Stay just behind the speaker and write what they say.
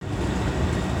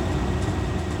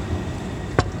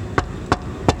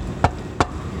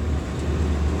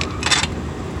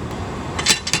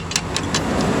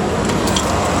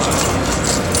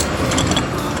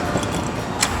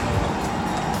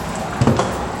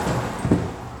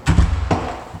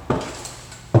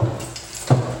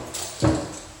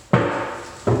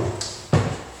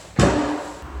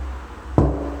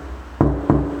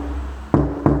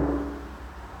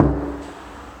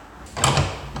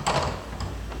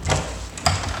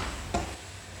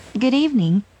Good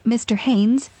evening, Mr.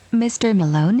 Haynes, Mr.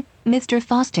 Malone, Mr.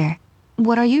 Foster.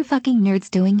 What are you fucking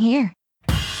nerds doing here?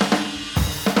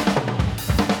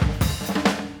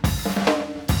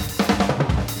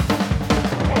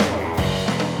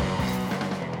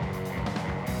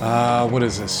 What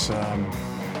is this? You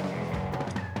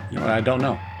know what? I don't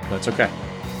know. That's okay.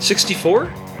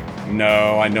 64?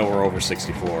 No, I know we're over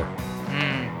 64.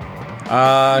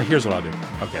 Here's what I'll do.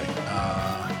 Okay.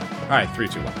 All right, 3,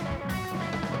 2, 1.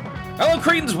 Hello,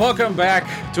 Cretans. Welcome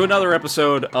back to another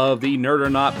episode of the Nerd or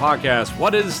Not podcast.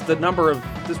 What is the number of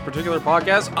this particular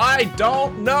podcast? I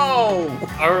don't know.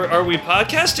 Are we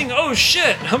podcasting? Oh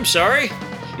shit! I'm sorry.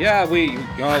 Yeah,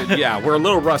 we're a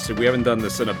little rusted. We haven't done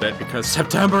this in a bit because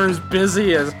September is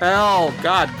busy as hell.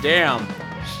 God damn.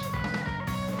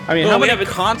 I mean, how many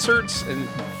concerts and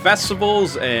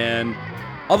festivals and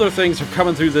other things are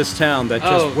coming through this town that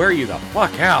just wear you the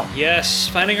fuck out? Yes,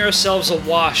 finding ourselves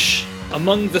awash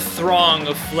among the throng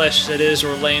of flesh that is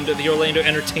Orlando, the Orlando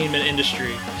entertainment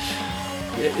industry.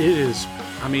 It is.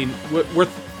 I mean,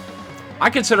 I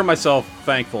consider myself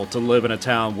thankful to live in a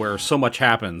town where so much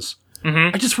happens.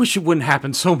 Mm-hmm. I just wish it wouldn't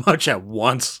happen so much at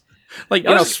once. Like,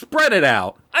 spread it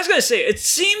out. I was gonna say, it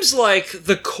seems like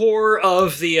the core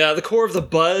of the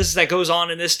buzz that goes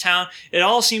on in this town, it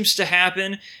all seems to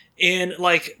happen in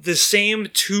like the same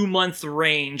 2-month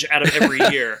range out of every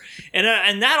year, and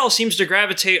that all seems to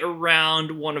gravitate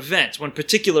around one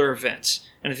particular event,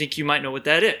 and I think you might know what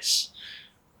that is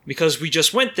because we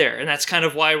just went there, and that's kind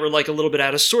of why we're like a little bit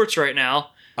out of sorts right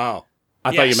now. Oh.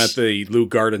 I thought you meant the Lou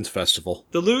Gardens Festival.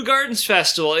 The Lou Gardens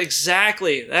Festival,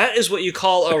 exactly. That is what you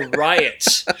call a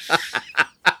riot.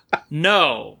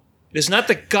 No, it's not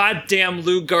the goddamn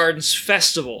Lou Gardens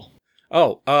Festival.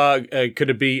 Oh,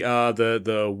 could it be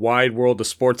the Wide World of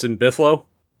Sports in Bithlo?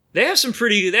 They have some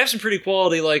pretty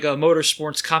quality like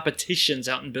motorsports competitions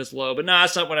out in Bithlo, but no,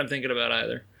 that's not what I'm thinking about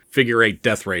either. Figure 8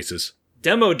 death races.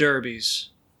 Demo derbies.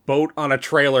 Boat on a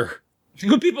trailer.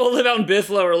 When people who live out in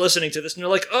Bithlo are listening to this and they're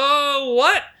like, oh,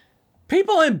 what?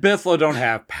 People in Bithlo don't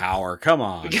have power. Come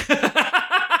on.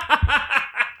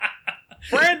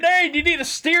 Brandon, you need to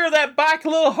steer that bike a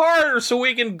little harder so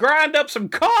we can grind up some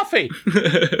coffee.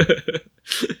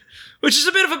 Which is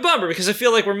a bit of a bummer because I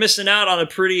feel like we're missing out on a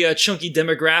pretty chunky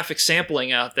demographic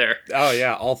sampling out there. Oh,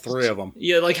 yeah, all 3 of them.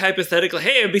 Yeah, like hypothetically,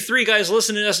 hey, it'd be 3 guys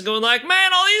listening to us and going like,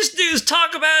 man, all these dudes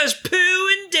talk about is poo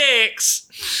and dicks.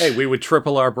 Hey, we would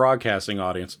triple our broadcasting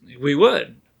audience. We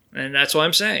would. And that's what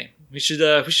I'm saying. We should,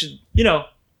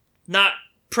 not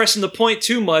pressing the point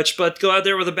too much, but go out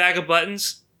there with a bag of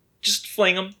buttons. Just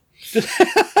fling them.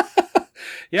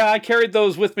 Yeah, I carried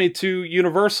those with me to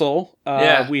Universal.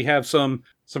 We have some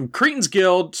Cretans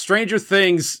Guild Stranger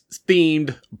Things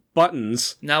themed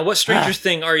buttons. Now, what Stranger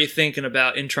Thing are you thinking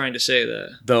about in trying to say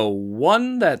that? The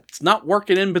one that's not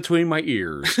working in between my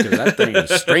ears, because that thing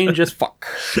is strange as fuck.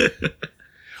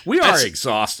 We are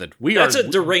exhausted. That's a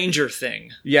deranger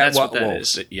thing. Yeah, that's what that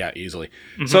is. Yeah, easily.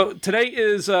 Mm-hmm. So today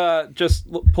is, just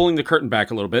pulling the curtain back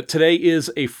a little bit, today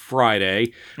is a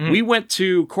Friday.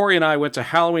 Mm-hmm. Corey and I went to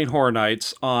Halloween Horror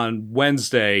Nights on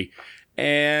Wednesday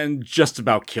and just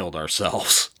about killed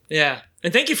ourselves. Yeah.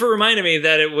 And thank you for reminding me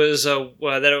that it was,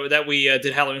 that we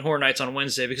did Halloween Horror Nights on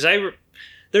Wednesday, because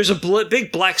there's a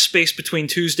big black space between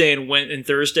Tuesday and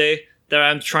Thursday that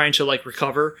I'm trying to, like,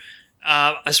 recover.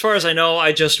 As far as I know,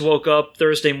 I just woke up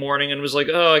Thursday morning and was like,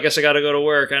 oh, I guess I gotta go to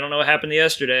work. I don't know what happened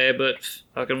yesterday, but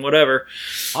fucking whatever.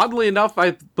 Oddly enough,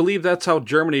 I believe that's how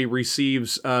Germany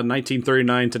receives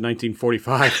 1939 to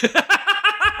 1945.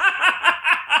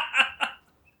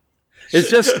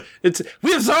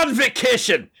 We was on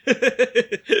vacation.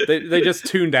 They just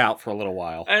tuned out for a little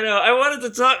while. I know. I wanted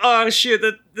to talk. Oh shit!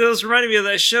 That was reminding me of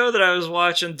that show that I was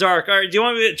watching, Dark. All right, do you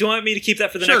want me to keep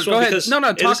that for the next one? Go ahead.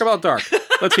 No. Talk about Dark.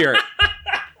 Let's hear it.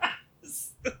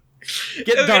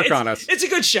 Get dark on us. It's a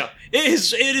good show.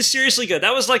 It is seriously good.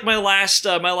 That was like my last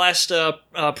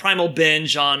primal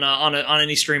binge on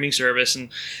any streaming service. And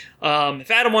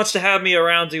if Adam wants to have me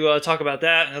around to talk about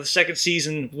that, the second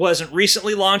season wasn't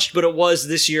recently launched, but it was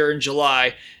this year in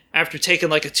July after taking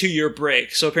like a 2-year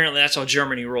break. So apparently that's how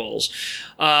Germany rolls.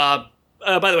 By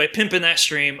the way, pimping that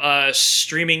stream,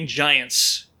 Streaming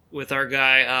Giants with our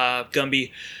guy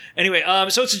Gumby. Anyway,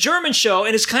 so it's a German show,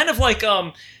 and it's kind of like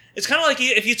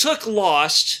if you took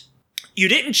Lost, you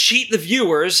didn't cheat the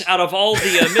viewers out of all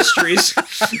the mysteries,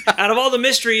 out of all the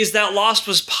mysteries that Lost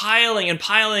was piling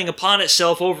upon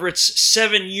itself over its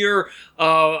 7-year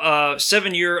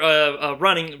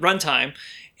runtime,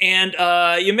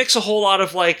 and you mix a whole lot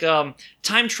of like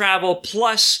time travel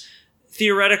plus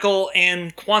theoretical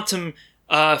and quantum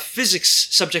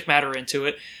physics subject matter into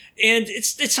it. And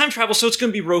it's time travel, so it's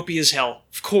going to be ropey as hell,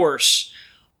 of course.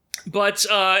 But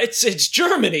it's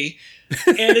Germany,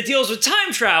 and it deals with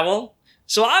time travel,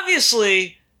 so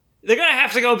obviously they're going to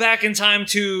have to go back in time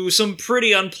to some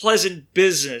pretty unpleasant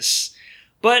business.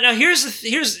 But now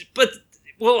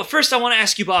first I want to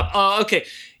ask you, Bob. Okay,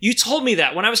 you told me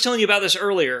that when I was telling you about this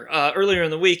earlier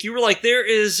in the week. You were like, there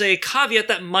is a caveat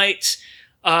that might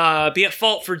be at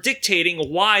fault for dictating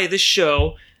why this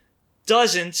show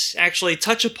doesn't actually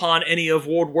touch upon any of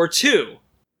World War II.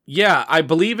 Yeah, I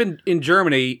believe in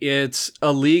Germany, it's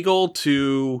illegal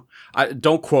to...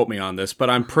 don't quote me on this, but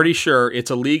I'm pretty sure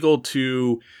it's illegal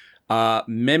to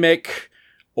mimic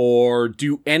or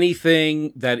do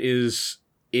anything that is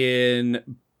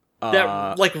in...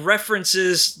 that, like,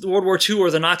 references World War II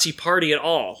or the Nazi Party at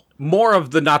all. More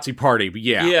of the Nazi Party, but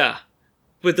yeah. Yeah.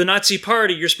 With the Nazi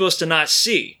Party, you're supposed to not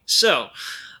see. So...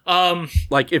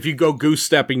 like, if you go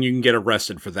goose-stepping, you can get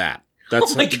arrested for that.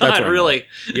 That's, oh my God, really?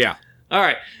 Yeah. All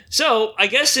right. So, I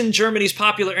guess in Germany's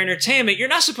popular entertainment, you're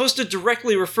not supposed to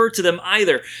directly refer to them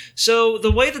either. So,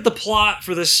 the way that the plot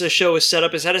for this show is set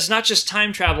up is that it's not just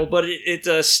time travel, but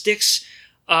it sticks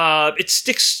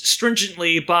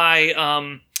stringently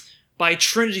by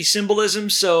Trinity symbolism.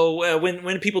 So,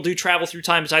 when people do travel through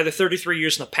time, it's either 33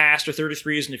 years in the past or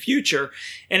 33 years in the future,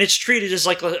 and it's treated as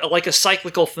like a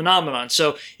cyclical phenomenon.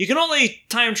 So, you can only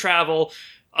time travel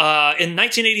in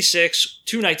 1986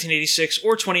 to 1986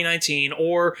 or 2019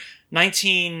 or what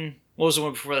was the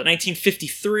one before that?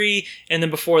 1953, and then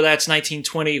before that's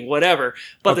 1920, whatever.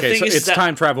 But okay, the thing so is it's that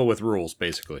time travel with rules,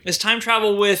 basically. it's time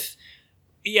travel with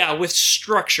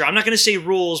structure. I'm not going to say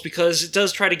rules because it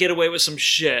does try to get away with some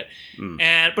shit. But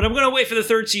I'm going to wait for the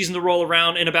third season to roll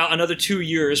around in about another 2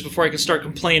 years before I can start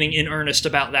complaining in earnest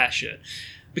about that shit.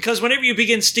 Because whenever you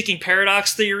begin sticking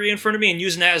paradox theory in front of me and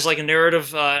using that as like a narrative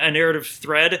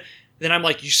thread, then I'm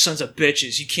like, you sons of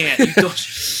bitches, you can't.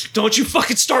 Don't you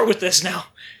fucking start with this now.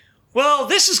 Well,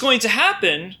 this is going to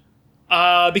happen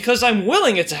because I'm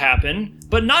willing it to happen,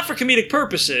 but not for comedic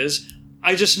purposes.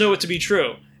 I just know it to be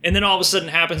true. And then all of a sudden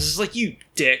it happens. It's like, you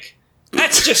dick.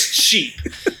 That's just cheap.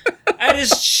 That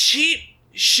is cheap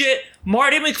shit.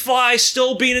 Marty McFly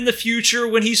still being in the future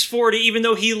when he's 40, even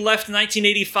though he left in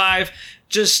 1985,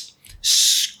 just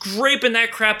scraping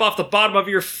that crap off the bottom of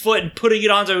your foot and putting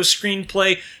it onto a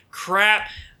screenplay. Crap.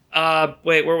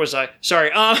 Wait, where was I?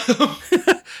 Sorry.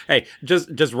 Hey,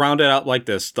 just round it out like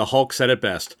this. The Hulk said it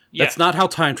best. Yeah. That's not how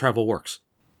time travel works.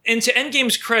 And to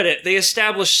Endgame's credit, they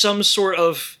established some sort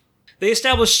of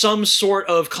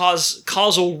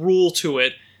causal rule to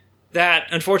it that,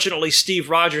 unfortunately, Steve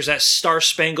Rogers, that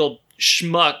star-spangled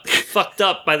schmuck, fucked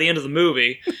up by the end of the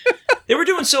movie. They were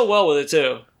doing so well with it,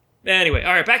 too. Anyway,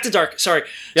 all right, back to Dark. Sorry.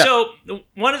 Yeah. So,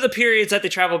 one of the periods that they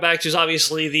travel back to is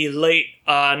obviously the late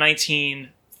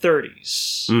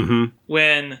 1930s,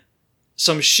 when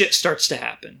some shit starts to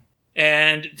happen.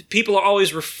 And people are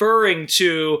always referring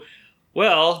to,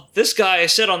 well, this guy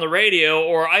said on the radio,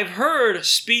 or I've heard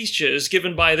speeches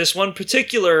given by this one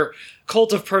particular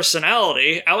cult of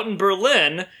personality out in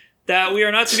Berlin that we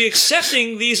are not to be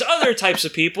accepting these other types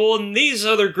of people and these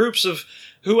other groups of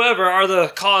whoever are the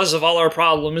cause of all our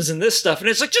problems and this stuff. And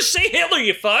it's like, just say Hitler,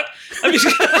 you fuck. I mean,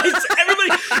 everybody,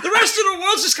 the rest of the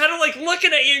world's just kind of like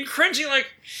looking at you and cringing like,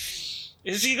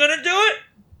 is he going to do it?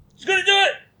 He's going to do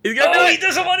it. He's gonna do it. He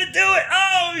doesn't want to do it.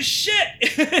 Oh shit!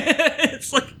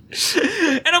 It's like,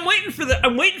 and I'm waiting for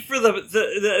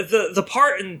the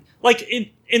part in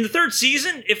the third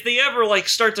season, if they ever like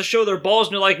start to show their balls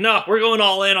and they're like, no, we're going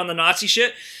all in on the Nazi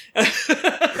shit.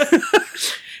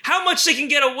 How much they can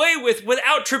get away with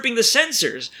without tripping the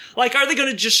censors? Like, are they going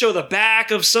to just show the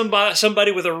back of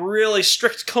somebody with a really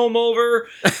strict comb over,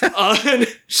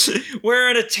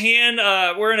 wearing a tan?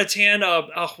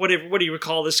 What do you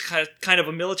call this kind of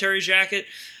a military jacket?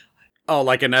 Oh,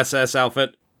 like an SS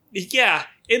outfit? Yeah.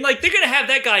 And, like, they're going to have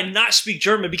that guy not speak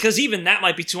German because even that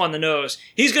might be too on the nose.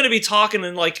 He's going to be talking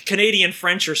in, like, Canadian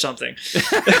French or something.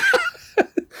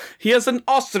 He has an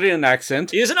Austrian accent.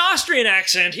 He has an Austrian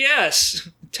accent, yes.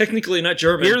 Technically not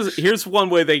German. Here's one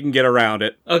way they can get around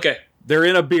it. Okay. They're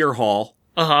in a beer hall.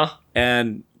 Uh-huh.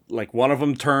 And, like, one of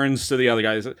them turns to the other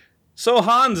guy and says, so,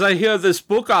 Hans, I hear this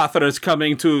book author is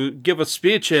coming to give a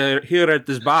speech here at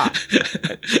this bar.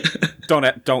 Don't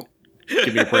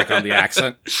give me a break on the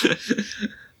accent.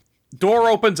 Door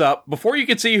opens up. Before you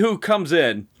can see who comes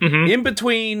in, in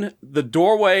between the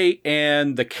doorway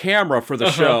and the camera for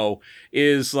the show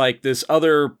is like this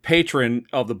other patron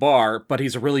of the bar, but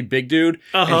he's a really big dude.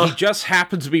 And he just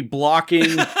happens to be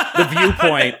blocking the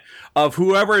viewpoint of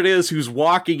whoever it is who's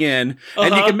walking in.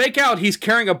 And you can make out he's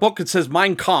carrying a book that says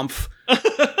Mein Kampf.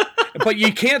 But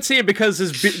you can't see it because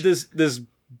this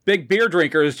big beer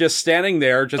drinker is just standing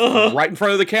there, just right in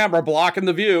front of the camera, blocking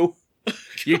the view.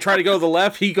 You try to go to the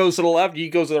left, he goes to the left. You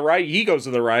go to the right, he goes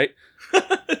to the right.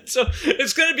 So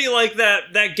it's going to be like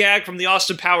that gag from the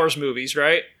Austin Powers movies,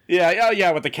 right?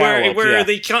 Yeah, with the cantaloupe. Where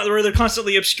they're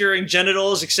constantly obscuring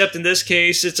genitals, except in this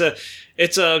case, it's a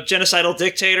genocidal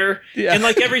dictator. Yeah. And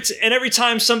like every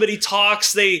time somebody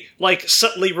talks, they like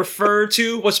subtly refer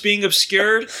to what's being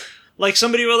obscured. Like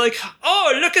somebody will like,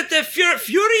 oh, look at the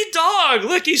fury dog!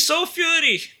 Look, he's so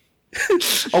fury.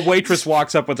 A waitress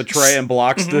walks up with a tray and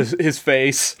blocks his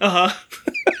face. But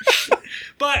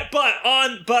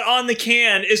on the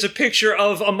can is a picture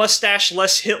of a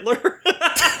mustache-less Hitler.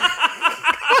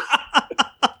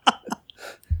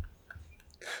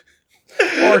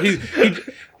 Or he's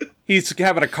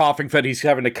having a coughing fit. He's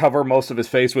having to cover most of his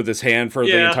face with his hand for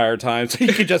the entire time, so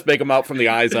you can just make him out from the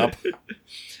eyes up.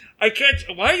 I can't.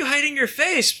 Why are you hiding your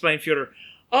face, mein Führer?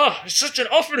 Oh, it's such an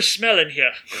awful smell in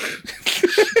here.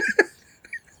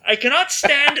 I cannot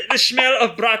stand the smell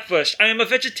of bratwurst. I am a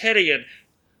vegetarian.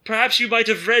 Perhaps you might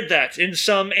have read that in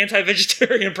some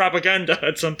anti-vegetarian propaganda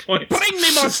at some point. Bring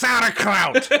me more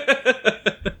sauerkraut!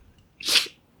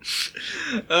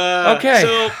 Okay.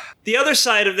 So the other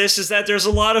side of this is that there's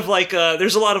a lot of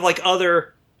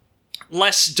other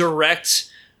less direct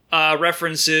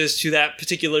references to that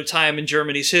particular time in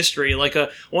Germany's history. Like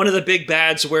one of the big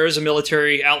bads wears a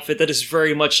military outfit that is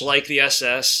very much like the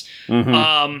SS.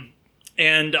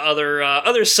 And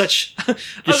other such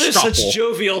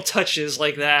jovial touches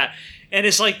like that. And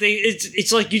it's like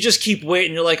it's like you just keep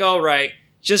waiting. You're like, all right,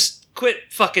 just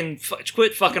quit fucking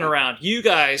around. You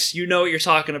guys, you know what you're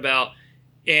talking about,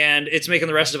 and it's making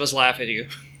the rest of us laugh at you.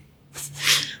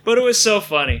 But it was so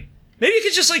funny. Maybe you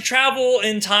could just like travel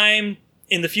in time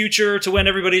in the future to when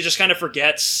everybody just kind of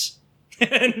forgets.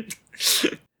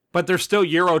 But there's still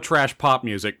Eurotrash pop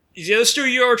music. Yeah, there's still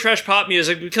Eurotrash pop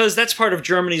music because that's part of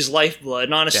Germany's lifeblood,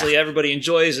 and honestly, everybody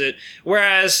enjoys it.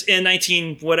 Whereas in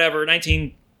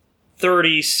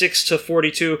 1936 to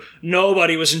 42,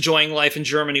 nobody was enjoying life in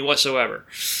Germany whatsoever.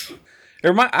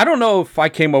 I don't know if I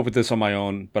came up with this on my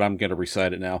own, but I'm going to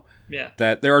recite it now. Yeah.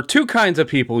 That there are two kinds of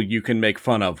people you can make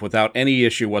fun of without any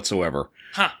issue whatsoever.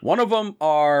 One of them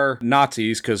are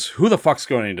Nazis, because who the fuck's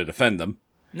going to defend them?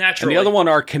 Naturally. And the other one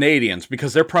are Canadians,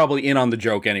 because they're probably in on the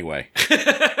joke anyway.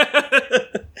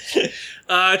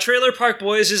 Trailer Park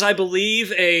Boys is, I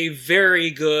believe, a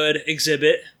very good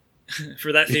exhibit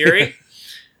for that theory.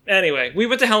 Anyway, we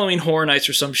went to Halloween Horror Nights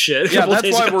or some shit. Yeah,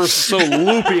 that's why we're so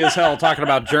loopy as hell talking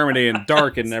about Germany and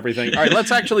dark and everything. All right,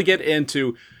 let's actually get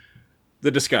into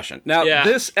the discussion. Now,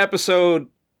 this episode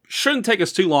shouldn't take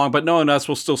us too long, but knowing us,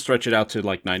 we'll still stretch it out to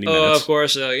like 90 minutes. Oh, of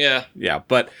course, yeah. Yeah,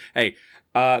 but hey...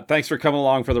 thanks for coming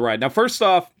along for the ride. Now, first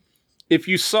off, if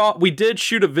you saw, we did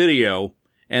shoot a video,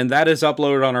 and that is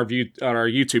uploaded on our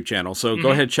YouTube channel, so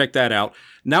go ahead and check that out.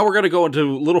 Now we're going to go into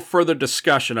a little further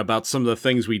discussion about some of the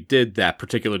things we did that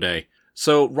particular day.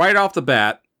 So, right off the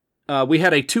bat, we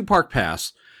had a 2-park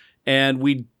pass, and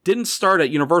we didn't start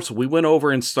at Universal. We went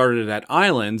over and started at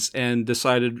Islands, and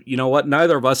decided, you know what,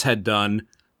 neither of us had done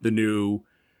the new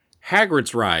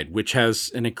Hagrids ride, which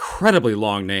has an incredibly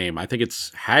long name. I think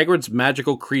it's Hagrid's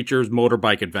Magical Creatures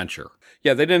Motorbike Adventure.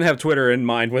 Yeah, they didn't have Twitter in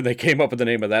mind when they came up with the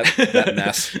name of that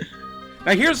mess.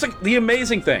 Now, here's the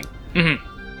amazing thing.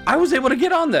 I was able to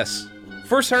get on this.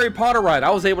 First Harry Potter ride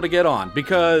I was able to get on,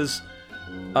 because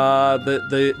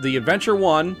the Adventure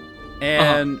one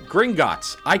and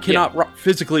Gringotts, I cannot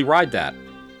physically ride that.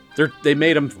 They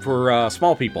made them for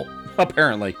small people,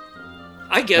 apparently.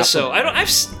 I guess so.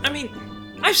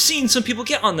 I've seen some people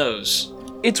get on those.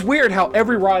 It's weird how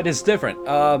every ride is different.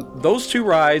 Those 2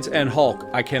 rides and Hulk,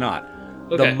 I cannot.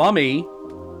 Okay. The Mummy,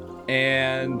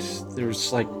 and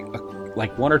there's like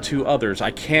 1 or 2 others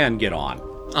I can get on.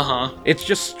 It's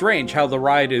just strange how the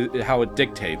ride how it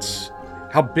dictates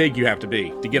how big you have to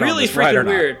be to get on this ride or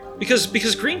not. Really freaking weird.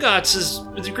 Because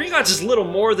Gringotts is little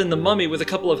more than the Mummy with a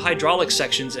couple of hydraulic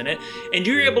sections in it, and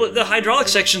you're able to. The hydraulic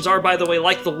sections are, by the way,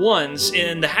 like the ones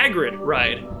in the Hagrid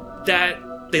ride that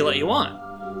they let you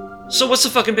on. So what's the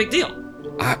fucking big deal?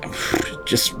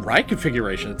 Just ride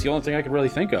configuration. That's the only thing I can really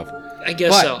think of. I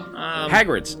guess so.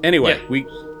 Hagrid's. Anyway,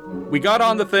 we got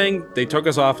on the thing. They took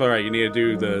us off. All right, you need to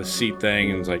do the seat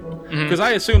thing. And it was like, because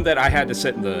I assumed that I had to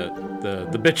sit in the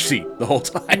bitch seat the whole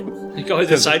time. You go with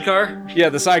the sidecar? Yeah,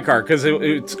 the sidecar, because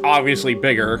it's obviously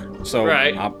bigger. So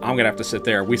right. I'm gonna have to sit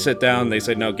there. We sit down. They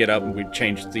said no, get up, and we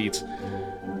changed seats.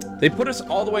 They put us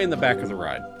all the way in the back of the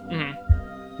ride,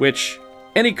 which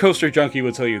any coaster junkie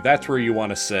would tell you that's where you want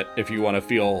to sit if you want to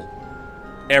feel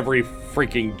every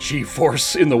freaking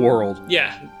G-force in the world.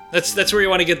 Yeah, that's where you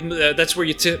want to get. That's where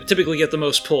you typically get the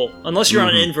most pull, unless you're on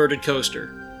an inverted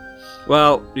coaster.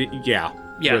 Well, yeah.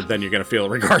 Yeah. Then you're going to feel it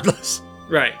regardless.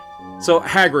 Right. So,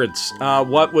 Hagrids,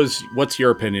 what's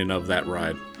your opinion of that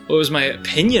ride? What was my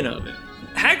opinion of it?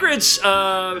 Hagrid's,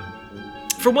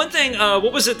 for one thing,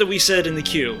 what was it that we said in the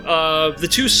queue? The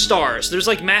 2 stars. There's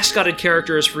like mascotted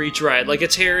characters for each ride. Like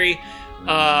it's Harry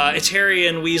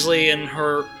and Weasley and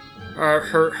her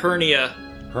hernia.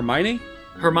 Hermione?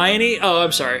 Hermione? Oh,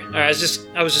 I'm sorry. I was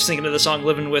just thinking of the song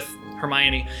 "Living with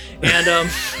Hermione," and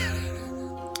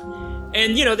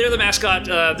and they're the mascot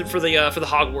for the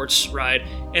Hogwarts ride.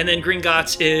 And then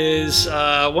Gringotts is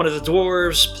one of the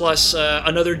dwarves plus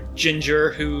another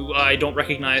ginger who I don't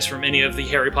recognize from any of the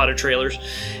Harry Potter trailers.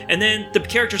 And then the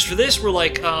characters for this were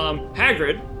like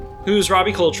Hagrid, who's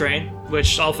Robbie Coltrane,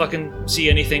 which I'll fucking see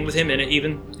anything with him in it,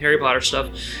 even Harry Potter stuff.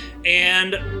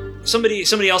 And somebody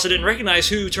else I didn't recognize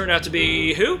who turned out to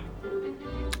be who?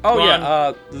 Oh,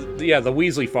 Ron, the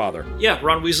Weasley father. Yeah,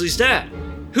 Ron Weasley's dad,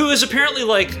 who is apparently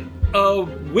like a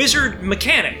wizard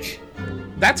mechanic.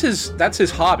 That's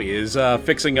his hobby, is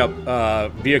fixing up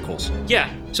vehicles.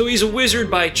 Yeah, so he's a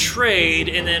wizard by trade,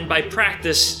 and then by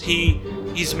practice,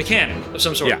 he's a mechanic of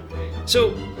some sort. Yeah.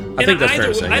 So, I think that's fair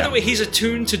to say, either way, he's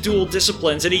attuned to dual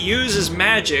disciplines, and he uses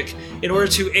magic in order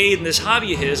to aid in this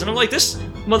hobby of his. And I'm like, this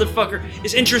motherfucker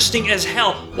is interesting as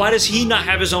hell. Why does he not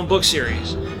have his own book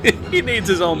series? He needs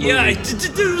his own movie. Yeah,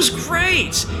 it was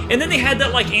great. And then they had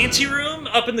that like anteroom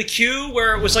up in the queue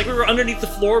where it was like we were underneath the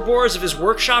floorboards of his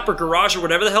workshop or garage or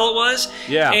whatever the hell it was.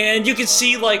 Yeah. And you could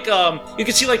see like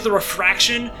the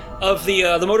refraction of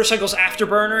the motorcycle's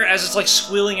afterburner as it's like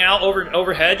squealing out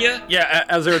overhead. Yeah. Yeah,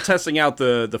 as they were testing out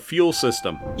the fuel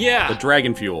system. Yeah. The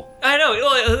dragon fuel. I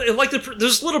know. Like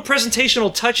those little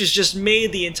presentational touches just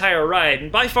made the entire ride,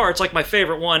 and by far it's like my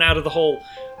favorite one out of the whole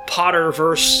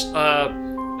Potterverse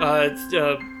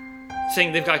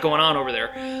thing they've got going on over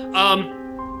there.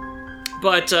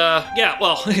 But yeah,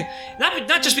 well,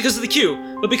 not just because of the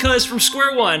queue, but because from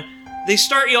square one, they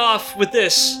start you off with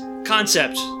this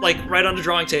concept, like right on the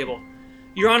drawing table.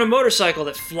 You're on a motorcycle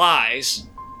that flies.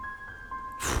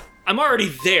 I'm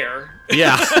already there.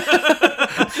 Yeah.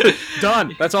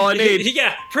 Done. That's all I need.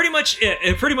 Yeah, pretty much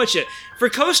it. For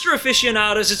coaster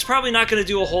aficionados, it's probably not going to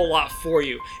do a whole lot for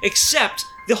you, except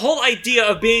the whole idea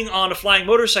of being on a flying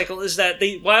motorcycle is that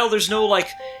while there's no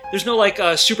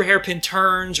super hairpin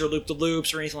turns or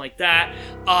loop-de-loops or anything like that,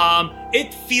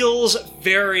 it feels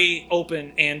very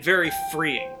open and very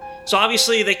freeing. So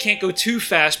obviously they can't go too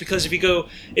fast, because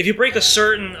if you break a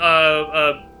certain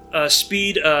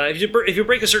speed, if you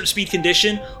break a certain speed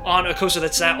condition on a coaster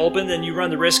that's that open, then you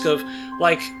run the risk of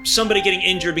like somebody getting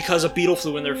injured because a beetle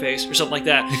flew in their face or something like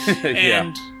that.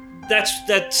 And that's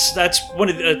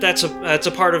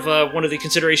a part of one of the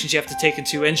considerations you have to take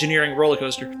into engineering a roller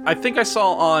coaster. I think I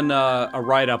saw on a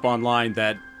write-up online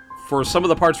that for some of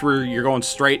the parts where you're going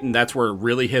straight and that's where it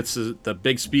really hits the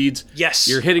big speeds, yes,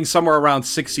 you're hitting somewhere around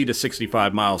 60 to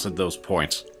 65 miles at those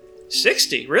points.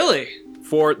 60, really?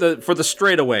 For the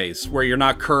straightaways where you're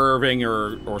not curving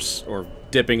or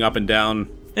dipping up and down.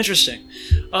 Interesting.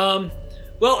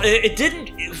 Well, it didn't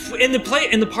in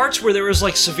the parts where there was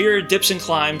like severe dips and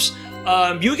climbs.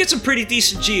 You would get some pretty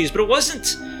decent G's, but it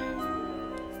wasn't.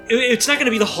 It's not going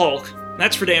to be the Hulk.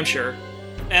 That's for damn sure.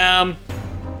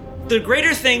 The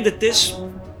greater thing that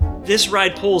this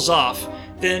ride pulls off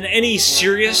than any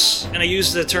serious, and I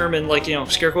use the term in like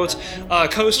scare quotes,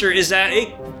 coaster, is that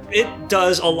it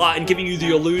does a lot in giving you the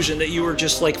illusion that you were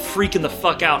just like freaking the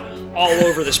fuck out all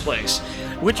over this place.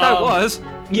 Which I was.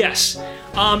 Yes.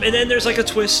 And then there's like a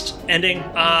twist ending.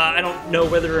 I don't know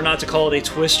whether or not to call it a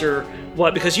twist or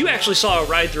what, because you actually saw a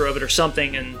ride-through of it or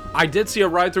something. And I did see a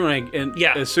ride-through, and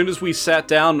yeah, as soon as we sat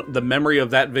down, the memory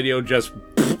of that video just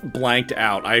blanked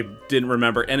out. I didn't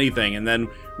remember anything. And then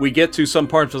we get to some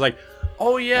parts, I was like,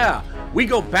 oh yeah, we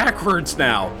go backwards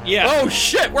now. Yeah. Oh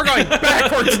shit, we're going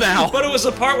backwards now. But it was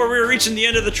the part where we were reaching the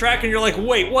end of the track, and you're like,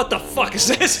 wait, what the fuck is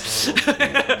this?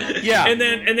 Yeah. And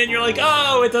then you're like,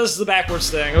 oh, it does the backwards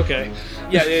thing. Okay.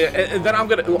 Yeah, and then I'm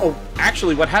gonna. Oh,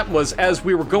 actually, what happened was as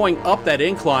we were going up that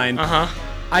incline,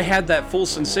 I had that full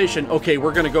sensation. Okay,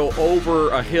 we're gonna go over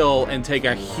a hill and take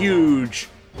a huge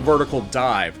vertical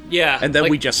dive. Yeah. And then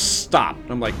we just stopped.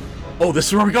 I'm like, oh, this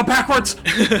is where we go backwards.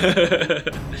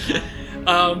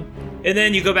 And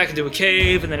then you go back into a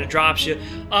cave, and then it drops you.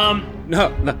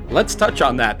 No, let's touch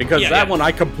on that, because that one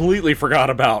I completely forgot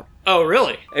about. Oh,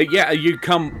 really? Yeah,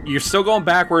 you're still going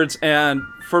backwards, and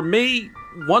for me,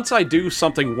 once I do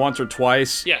something once or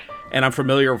twice, and I'm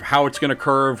familiar with how it's going to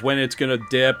curve, when it's going to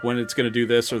dip, when it's going to do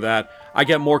this or that, I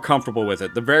get more comfortable with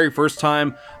it. The very first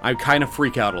time, I kind of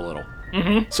freak out a little.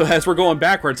 Mm-hmm. So as we're going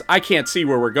backwards, I can't see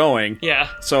where we're going. Yeah.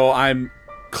 So I'm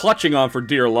clutching on for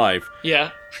dear life. Yeah.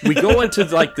 We go into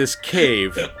like this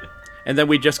cave, and then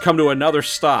we just come to another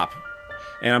stop.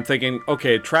 And I'm thinking,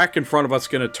 okay, track in front of us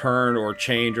going to turn or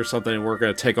change or something, and we're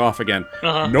going to take off again.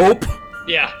 Nope.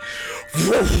 Yeah.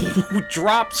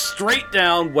 Dropped straight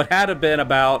down what had to been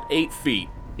about 8 feet.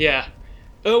 Yeah.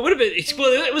 It would have been.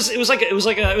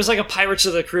 It was like a Pirates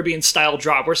of the Caribbean style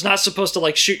drop, where it's not supposed to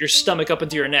like shoot your stomach up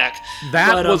into your neck.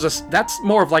 That's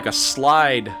more of like a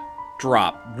slide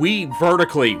drop. We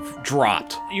vertically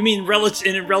dropped. You mean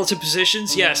in relative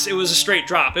positions? Yes, it was a straight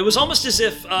drop. It was almost as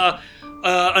if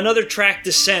another track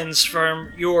descends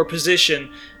from your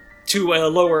position to a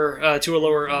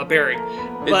lower bearing.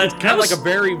 But it's kind of like a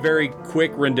very, very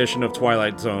quick rendition of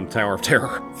Twilight Zone Tower of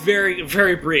Terror. Very,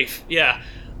 very brief. Yeah.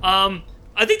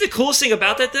 I think the coolest thing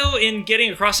about that, though, in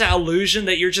getting across that illusion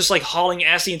that you're just like hauling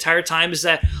ass the entire time, is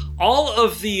that all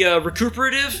of the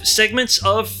recuperative segments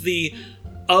sorry,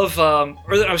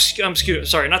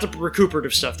 not the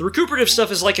recuperative stuff. The recuperative stuff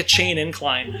is like a chain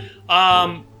incline.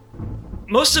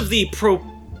 Most of the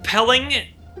propelling,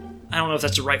 I don't know if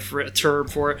that's the right term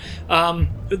for it,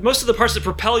 but most of the parts that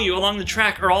propel you along the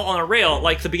track are all on a rail,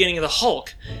 like the beginning of the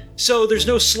Hulk. So there's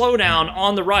no slowdown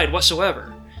on the ride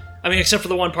whatsoever. I mean, except for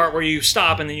the one part where you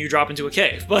stop and then you drop into a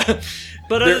cave. But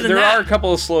other than that... There are a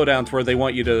couple of slowdowns where they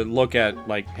want you to look at,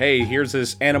 like, hey, here's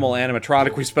this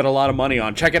animatronic we spent a lot of money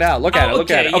on. Check it out. Look at it.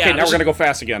 Okay, yeah, now we're going to go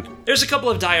fast again. There's a couple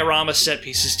of diorama set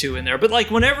pieces, too, in there. But, like,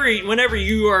 whenever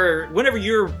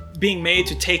you're being made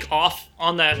to take off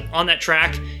on that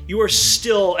track, you are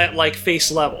still at, like,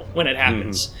 face level when it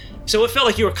happens. Mm-hmm. So it felt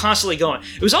like you were constantly going.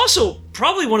 It was also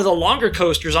probably one of the longer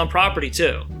coasters on property,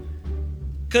 too.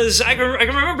 Because I can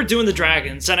remember doing the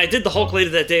Dragons, and I did the Hulk later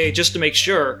that day just to make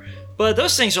sure. But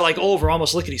those things are like over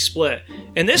almost lickety-split.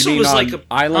 And this one was like...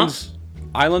 Islands?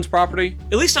 Islands property?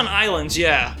 At least on islands,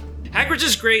 yeah. Hagrids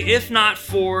is great, if not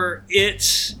for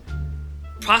it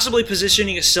possibly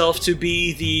positioning itself to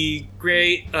be the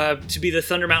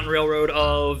Thunder Mountain Railroad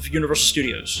of Universal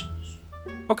Studios.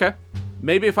 Okay.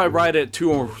 Maybe if I ride it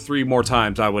 2 or 3 more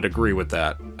times, I would agree with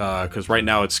that. Because right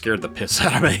now it scared the piss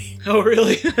out of me. Oh,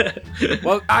 really?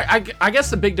 Well, I guess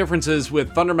the big difference is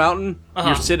with Thunder Mountain,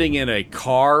 you're sitting in a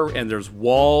car and there's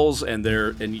walls and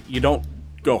you don't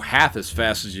go half as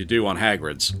fast as you do on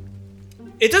Hagrid's.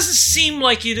 It doesn't seem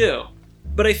like you do,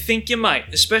 but I think you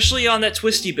might, especially on that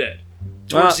twisty bit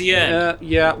towards the end.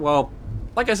 Yeah, well,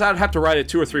 like I said, I'd have to ride it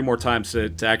 2 or 3 more times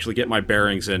to actually get my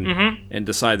bearings and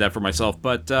decide that for myself.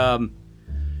 But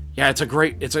yeah,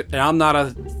 I'm not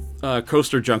a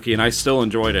coaster junkie, and I still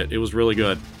enjoyed it. It was really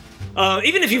good.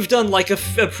 Even if you've done like a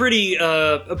pretty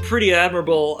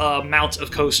admirable amount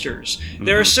of coasters,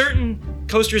 there are certain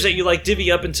coasters that you like divvy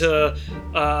up into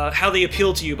how they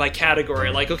appeal to you by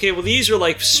category. Like, okay, well, these are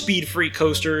like speed freak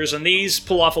coasters, and these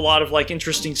pull off a lot of like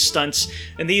interesting stunts,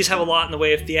 and these have a lot in the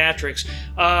way of theatrics.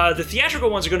 The theatrical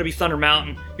ones are going to be Thunder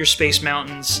Mountain, your Space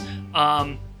Mountains.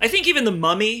 I think even the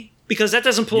Mummy, because that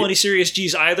doesn't pull any serious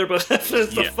G's either, but that's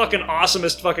the fucking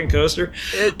awesomest fucking coaster.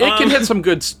 It can hit some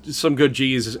good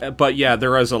G's, but yeah,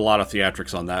 there is a lot of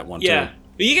theatrics on that one too. Yeah,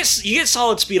 you get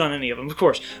solid speed on any of them, of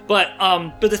course. But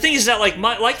the thing is that like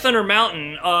Thunder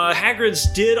Mountain, Hagrid's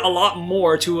did a lot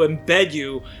more to embed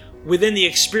you within the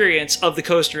experience of the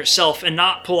coaster itself, and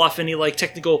not pull off any like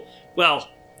technical. Well,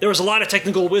 there was a lot of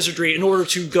technical wizardry in order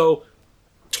to go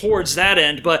towards that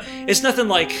end, but it's nothing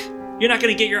like. You're not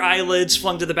going to get your eyelids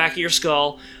flung to the back of your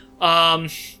skull.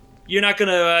 You're not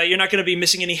gonna be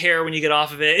missing any hair when you get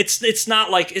off of it. It's not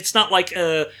like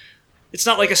a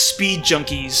speed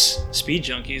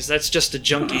junkies. That's just a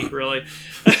junkie, really.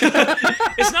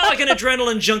 It's not like an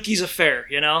adrenaline junkies affair,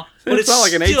 you know. But it's not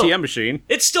like an ATM machine.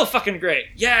 It's still fucking great.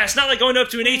 Yeah, it's not like going up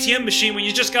to an ATM machine when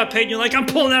you just got paid and you're like, I'm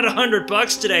pulling out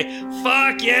 $100 today.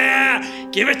 Fuck yeah,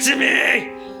 give it to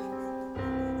me.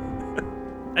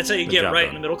 That's how you get right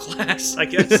in the middle class, I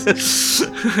guess. All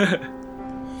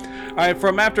right,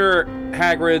 from after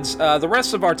Hagrid's, the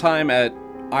rest of our time at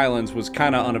Islands was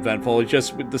kind of uneventful. It's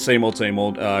just the same old.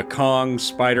 Kong,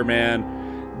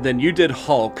 Spider-Man. Then you did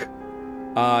Hulk.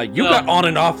 You got on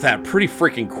and off that pretty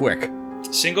freaking quick.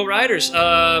 Single riders.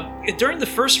 During the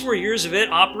first 4 years of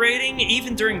it operating,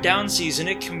 even during down season,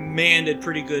 it commanded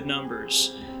pretty good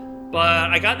numbers. But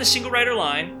I got in the single rider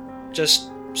line, just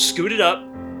scooted up,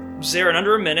 was there in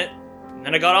under a minute, and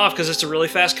then I got off because it's a really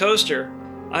fast coaster.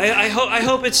 I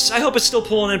hope it's still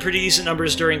pulling in pretty decent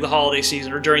numbers during the holiday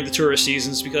season or during the tourist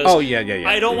seasons, because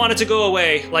I don't want it to go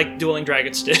away like Dueling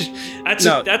Dragons did.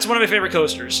 That's one of my favorite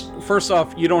coasters. First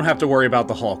off, you don't have to worry about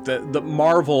the Hulk. The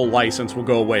Marvel license will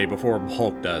go away before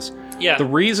Hulk does. Yeah. The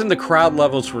reason the crowd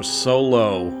levels were so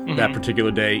low that particular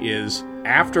day is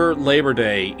after Labor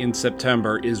Day in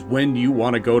September is when you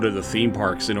want to go to the theme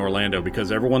parks in Orlando because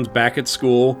everyone's back at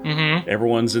school. Mm-hmm.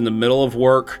 Everyone's in the middle of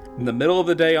work. In the middle of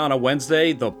the day on a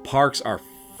Wednesday, the parks are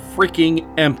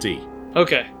freaking empty.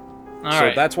 Okay. All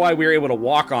right. That's why we were able to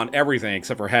walk on everything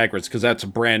except for Hagrids, because that's a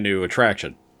brand new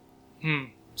attraction.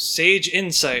 Sage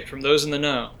insight from those in the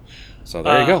know. So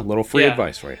there you go, little free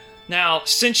advice for you. Now,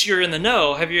 since you're in the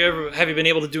know, have you been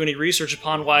able to do any research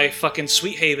upon why fucking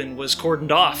Sweet Haven was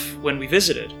cordoned off when we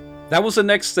visited? That was the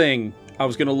next thing I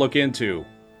was going to look into.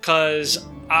 Because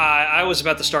I was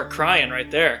about to start crying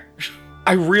right there.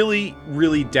 I really,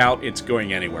 really doubt it's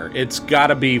going anywhere. It's got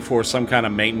to be for some kind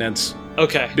of maintenance.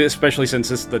 Okay. Especially since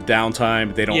it's the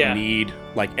downtime. They don't need,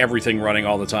 like, everything running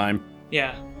all the time.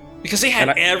 Yeah. Because they had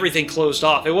everything closed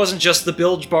off. It wasn't just the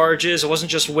bilge barges, it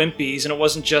wasn't just Wimpy's, and it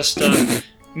wasn't just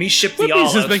me ship the olive.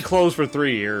 Wimpy's has been closed for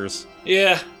 3 years.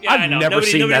 Yeah, I know.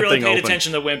 Nobody really paid open.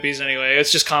 attention to Wimpy's anyway.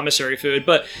 It's just commissary food.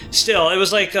 But still, it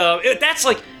was like, that's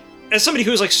like, as somebody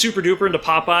who was like super duper into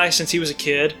Popeye since he was a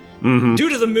kid, due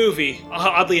to the movie,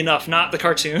 oddly enough, not the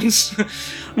cartoons,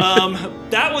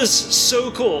 that was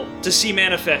so cool to see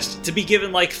manifest, to be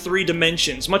given like 3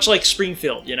 dimensions, much like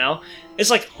Springfield, you know? It's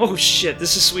like, oh shit,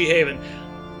 this is Sweet Haven.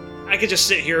 I could just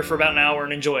sit here for about an hour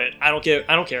and enjoy it. I don't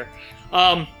care.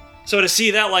 So to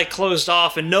see that like closed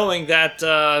off and knowing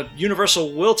that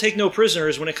Universal will take no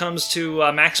prisoners when it comes to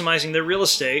maximizing their real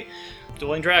estate,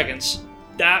 Dueling Dragons,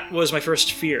 that was my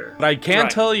first fear. But I can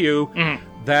tell you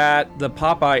that the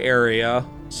Popeye area,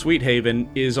 Sweet Haven,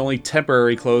 is only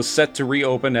temporarily closed, set to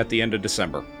reopen at the end of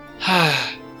December.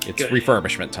 It's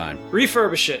refurbishment time.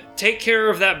 Refurbish it. Take care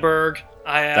of that burg.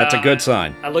 That's a good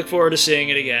sign. I look forward to seeing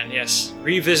it again, yes.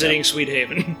 Revisiting Sweet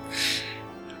Haven.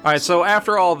 All right, so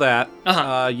after all that,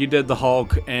 you did the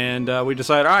Hulk, and we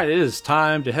decided, all right, it is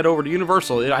time to head over to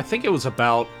Universal. I think it was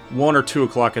about 1 or 2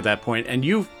 o'clock at that point, and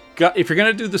if you're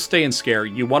going to do the Stay and Scare,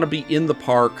 you want to be in the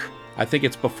park, I think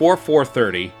it's before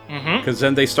 4:30, because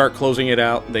then they start closing it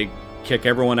out. They kick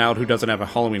everyone out who doesn't have a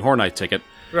Halloween Horror Night ticket.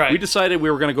 Right. We decided we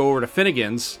were going to go over to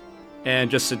Finnegan's and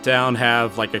just sit down,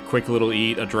 have like a quick little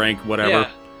eat, a drink, whatever. Yeah.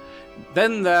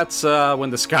 Then that's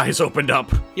when the skies opened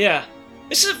up. Yeah.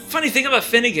 This is a funny thing about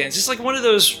Finnegan's. It's like one of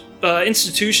those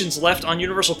institutions left on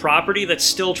Universal property that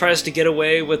still tries to get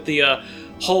away with the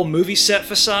whole movie set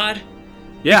facade.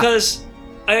 Yeah.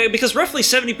 Because roughly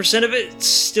 70% of it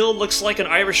still looks like an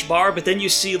Irish bar, but then you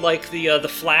see like the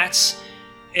flats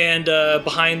and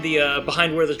behind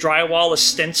where the drywall is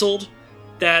stenciled.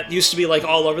 That used to be like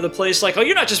all over the place. Like, oh,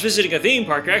 you're not just visiting a theme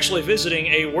park, you're actually visiting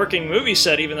a working movie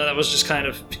set, even though that was just kind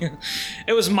of...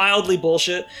 it was mildly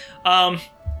bullshit.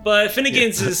 But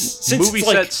Finnegan's is... Since movie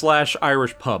set slash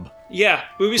Irish pub. Yeah,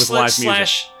 movie slash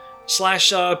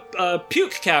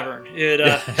puke cavern. It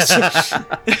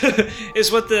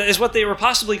is what they were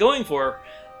possibly going for.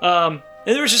 And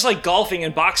there was just like golfing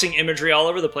and boxing imagery all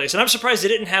over the place. And I'm surprised they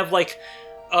didn't have like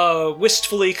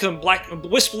wistfully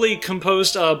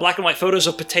composed black and white photos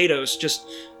of potatoes just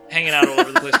hanging out all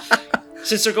over the place.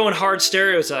 Since they're going hard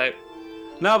stereotype.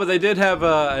 No, but they did have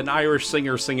an Irish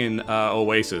singer singing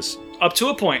Oasis. Up to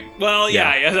a point. Well,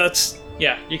 yeah,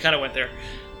 you kind of went there.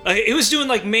 He was doing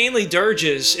like mainly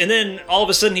dirges, and then all of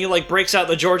a sudden he like breaks out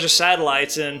the Georgia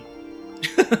Satellites, and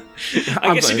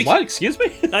what? Excuse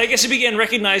me? I guess he began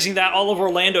recognizing that all of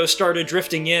Orlando started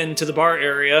drifting in to the bar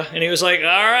area, and he was like, all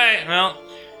right, well,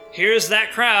 here's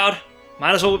that crowd.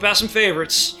 Might as well whip out some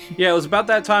favorites. Yeah, it was about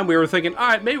that time we were thinking, all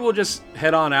right, maybe we'll just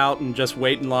head on out and just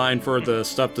wait in line for the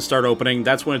stuff to start opening.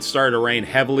 That's when it started to rain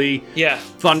heavily. Yeah.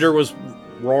 Thunder was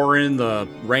roaring, the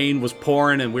rain was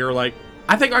pouring, and we were like,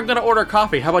 I think I'm going to order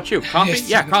coffee. How about you? Coffee?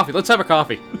 Yeah, coffee. Let's have a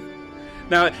coffee.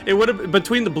 Now, it would have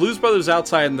between the Blues Brothers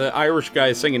outside and the Irish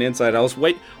guy singing inside. I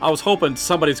was hoping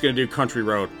somebody's going to do Country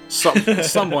Road.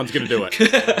 Someone's going to do it.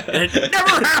 And it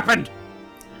never happened.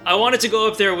 I wanted to go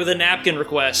up there with a napkin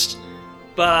request,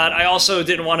 but I also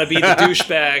didn't want to be the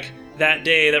douchebag that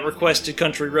day that requested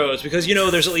Country Roads, because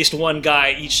there's at least one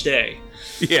guy each day.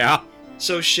 Yeah.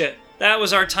 So shit. That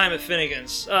was our time at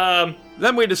Finnegan's.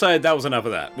 Then we decided that was enough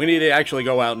of that. We need to actually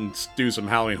go out and do some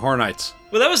Halloween Horror Nights.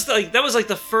 Well, that was like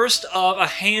the first of a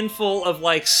handful of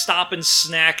like stop and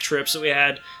snack trips that we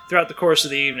had throughout the course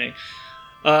of the evening.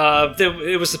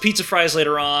 It was the pizza fries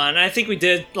later on. And I think we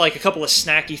did like a couple of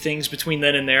snacky things between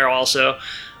then and there also,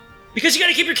 because you got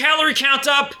to keep your calorie count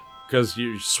up. Because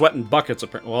you're sweating buckets.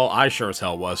 Well, I sure as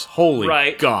hell was.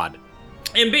 Holy God.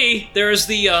 And B, there's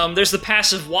the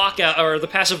passive walkout or the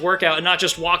passive workout, and not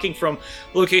just walking from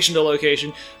location to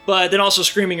location, but then also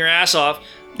screaming your ass off.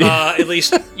 At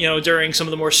least during some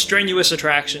of the more strenuous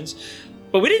attractions.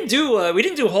 But we didn't do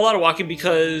a whole lot of walking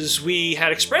because we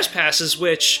had express passes,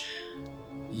 which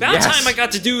About time I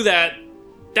got to do that.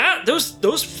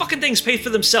 Those fucking things pay for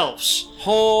themselves.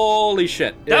 Holy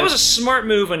shit. That was a smart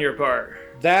move on your part.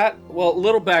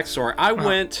 Little backstory. I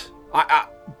went...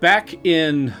 back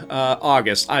in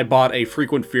August, I bought a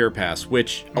frequent fear pass,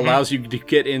 which allows you to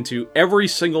get into every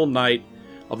single night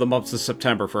of the month of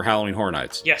September for Halloween Horror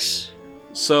Nights. Yes.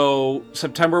 So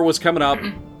September was coming up,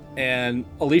 and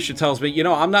Alicia tells me,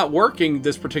 I'm not working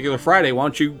this particular Friday. Why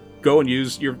don't you go and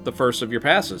use the first of your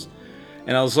passes?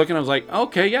 And I was looking, I was like,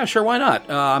 okay, yeah, sure, why not?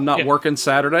 I'm not working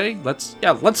Saturday. Let's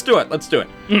do it. Let's do it.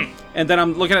 And then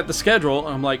I'm looking at the schedule,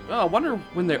 and I'm like, oh, I wonder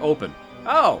when they open.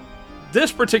 Oh,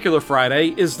 this particular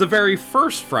Friday is the very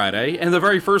first Friday and the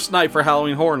very first night for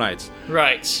Halloween Horror Nights.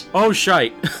 Right. Oh,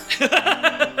 shite.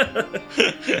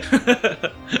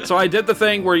 So I did the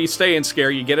thing where you stay in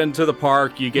scare, you get into the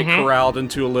park, you get corralled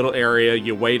into a little area,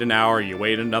 you wait an hour, you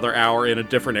wait another hour in a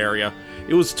different area.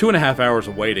 It was 2.5 hours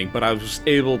of waiting, but I was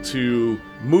able to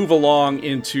move along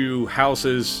into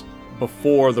houses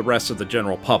before the rest of the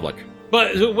general public.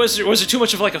 But was there too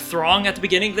much of like a throng at the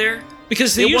beginning there?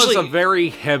 Because it was a very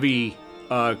heavy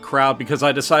crowd, because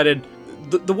I decided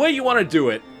the way you want to do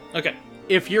it. Okay.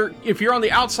 If you're on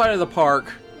the outside of the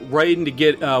park, waiting to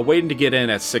get in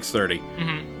at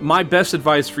 6:30, my best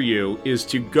advice for you is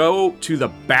to go to the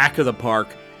back of the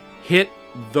park, hit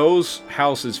those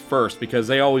houses first, because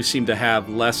they always seem to have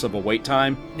less of a wait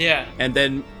time. Yeah. And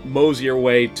then mosey your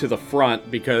way to the front,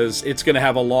 because it's going to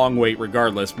have a long wait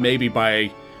regardless, maybe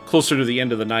by closer to the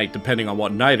end of the night, depending on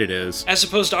what night it is. As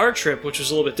opposed to our trip, which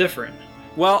was a little bit different.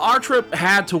 Well, our trip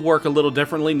had to work a little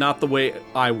differently, not the way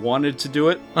I wanted to do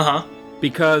it.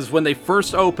 Because when they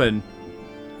first opened,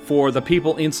 for the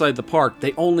people inside the park,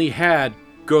 they only had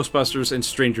Ghostbusters and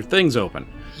Stranger Things open.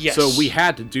 Yes. So we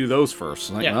had to do those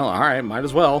first. Well, all right, might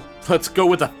as well. Let's go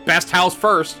with the best house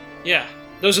first. Yeah,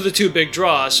 those are the two big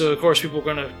draws, so of course people are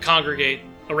going to congregate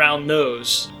around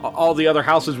those. All the other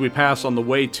houses we passed on the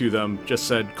way to them just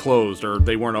said closed, or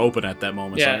they weren't open at that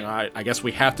moment. Yeah. So I guess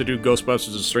we have to do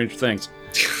Ghostbusters and Stranger Things.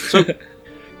 So,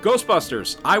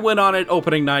 Ghostbusters, I went on it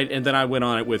opening night, and then I went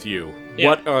on it with you.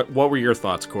 Yeah. What were your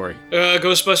thoughts, Corey?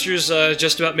 Ghostbusters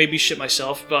just about made me shit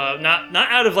myself, but not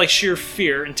out of like sheer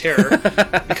fear and terror,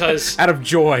 because out of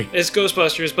joy. It's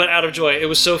Ghostbusters, but out of joy. It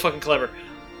was so fucking clever.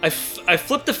 I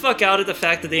flipped the fuck out at the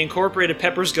fact that they incorporated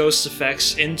Pepper's ghost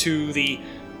effects into the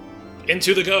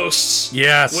ghosts.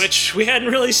 Yes. Which we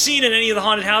hadn't really seen in any of the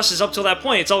haunted houses up till that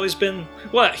point. It's always been,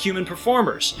 human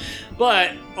performers.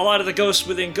 But a lot of the ghosts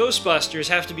within Ghostbusters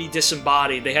have to be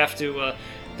disembodied. They have to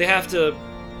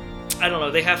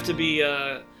be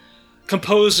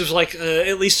composed of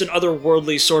at least an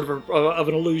otherworldly sort of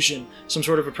an illusion, some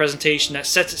sort of a presentation that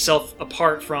sets itself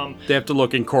apart from. They have to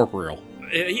look incorporeal.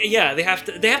 Yeah, they have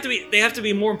to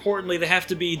be more importantly, they have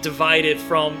to be divided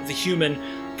from the human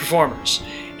performers.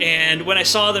 And when I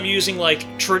saw them using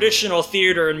traditional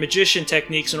theater and magician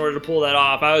techniques in order to pull that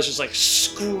off, I was just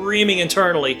screaming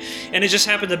internally. And it just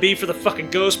happened to be for the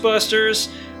fucking Ghostbusters,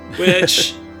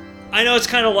 which I know it's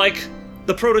kind of like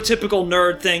the prototypical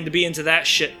nerd thing to be into that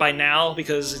shit by now,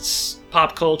 because it's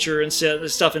pop culture and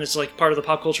stuff, and it's part of the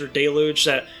pop culture deluge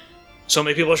that so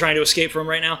many people are trying to escape from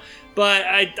right now. But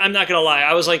I'm not gonna lie,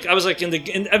 I've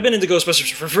been into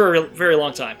Ghostbusters for a very, very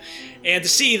long time, and to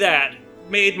see that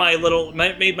made my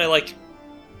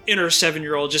inner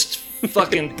 7-year-old just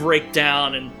fucking break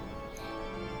down, and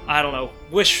I don't know,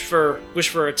 wish for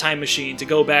a time machine to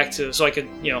go back to, so I could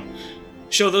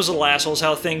show those little assholes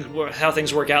how things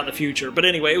work out in the future. But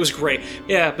anyway, it was great.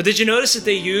 Yeah, but did you notice that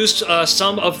they used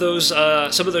some of those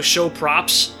show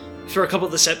props for a couple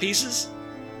of the set pieces?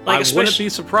 I wouldn't be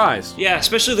surprised. Yeah,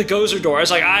 especially the Gozer door. I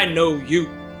was like, I know you.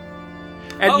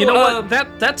 And you know what?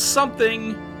 That's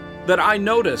something that I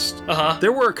noticed.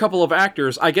 There were a couple of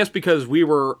actors, I guess because we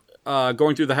were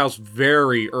going through the house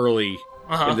very early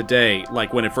in the day,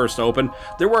 when it first opened.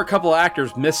 There were a couple of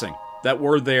actors missing that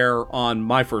were there on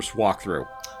my first walkthrough.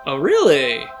 Oh,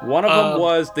 really? One of them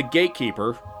was the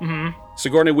gatekeeper,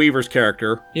 Sigourney Weaver's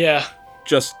character. Yeah.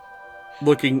 Just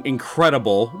looking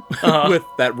incredible with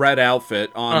that red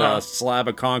outfit on a slab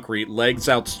of concrete, legs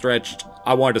outstretched.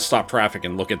 I wanted to stop traffic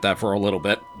and look at that for a little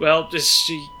bit. Well, just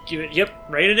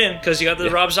write it in, because you got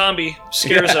the Rob Zombie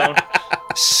scare zone.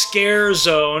 Scare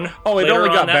zone. Oh, it only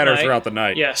got better throughout the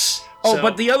night. Yes. Oh,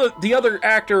 but the other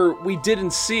actor we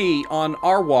didn't see on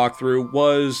our walkthrough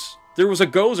was a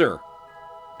Gozer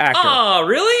actor. Oh,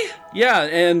 really? Yeah,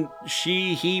 and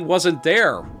he wasn't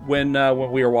there when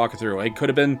we were walking through. It could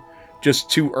have been just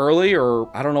too early, or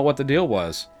I don't know what the deal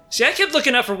was. See, I kept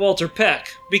looking out for Walter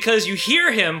Peck, because you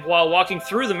hear him while walking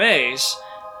through the maze,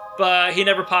 but he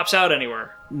never pops out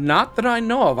anywhere. Not that I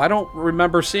know of. I don't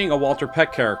remember seeing a Walter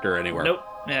Peck character anywhere. Nope.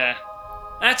 Yeah.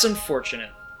 That's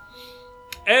unfortunate.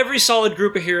 Every solid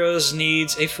group of heroes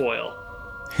needs a foil.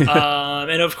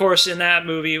 And of course, in that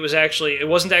movie, it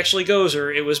wasn't actually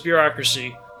Gozer, it was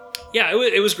bureaucracy. Yeah,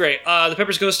 it was great. The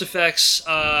Pepper's Ghost effects,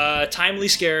 timely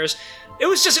scares. It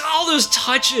was just all those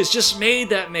touches just made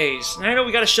that maze. And I know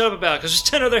we gotta shut up about it because there's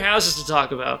 10 other houses to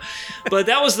talk about. But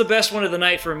that was the best one of the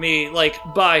night for me, like,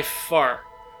 by far.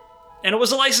 And it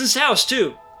was a licensed house,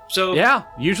 too. So yeah,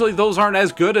 usually those aren't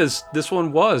as good as this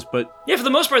one was, but yeah, for the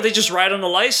most part, they just ride on the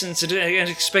license and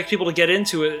expect people to get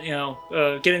into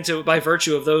it, by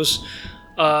virtue of those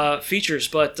features.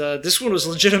 But this one was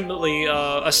legitimately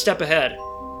a step ahead.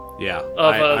 Yeah,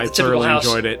 I the thoroughly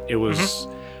enjoyed it. It was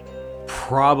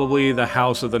probably the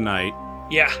house of the night.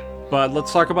 Yeah. But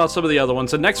let's talk about some of the other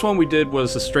ones. The next one we did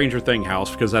was the Stranger Thing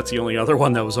house, because that's the only other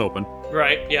one that was open.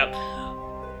 Right, yeah.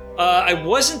 I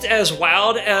wasn't as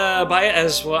wowed by it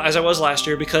as I was last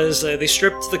year because they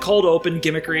stripped the cold open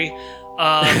gimmickry,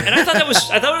 and I thought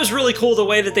it was really cool the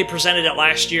way that they presented it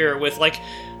last year with like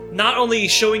not only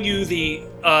showing you the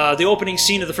opening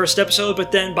scene of the first episode,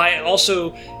 but then by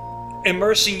also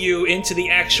immersing you into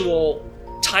the actual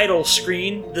title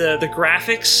screen, the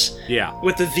graphics,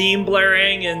 with the theme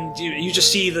blaring, and you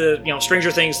just see the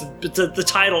Stranger Things, the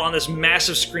title on this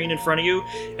massive screen in front of you,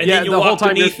 and then you the walk whole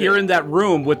time beneath you're in that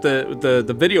room with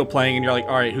the video playing, and you're like,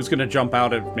 all right, who's gonna jump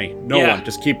out at me? No one,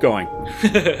 just keep going.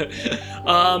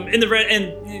 In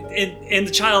the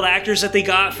child actors that they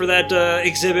got for that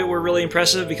exhibit were really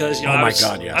impressive because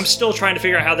I'm still trying to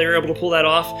figure out how they were able to pull that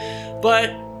off.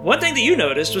 But one thing that you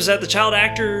noticed was that the child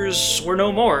actors were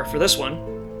no more for this one.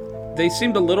 They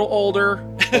seemed a little older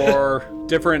or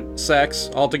different sex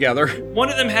altogether. One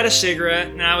of them had a cigarette,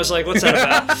 and I was like, what's that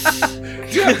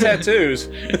about? You have tattoos.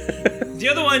 The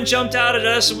other one jumped out at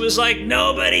us and was like,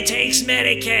 nobody takes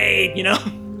Medicaid,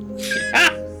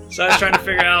 So I was trying to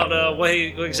figure out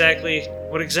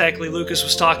what exactly Lucas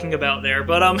was talking about there.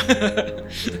 But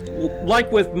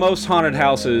like with most haunted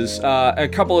houses, a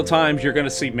couple of times you're going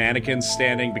to see mannequins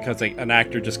standing because an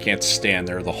actor just can't stand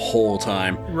there the whole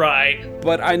time. Right.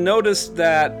 But I noticed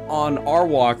that on our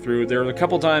walkthrough, there were a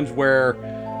couple of times where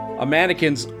a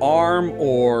mannequin's arm,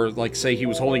 or like say he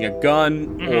was holding a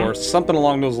gun or something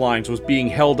along those lines, was being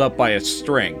held up by a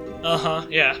string.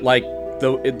 Yeah. Like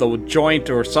the joint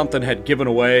or something had given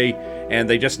away, and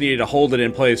they just needed to hold it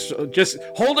in place. Just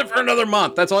hold it for another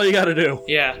month. That's all you got to do.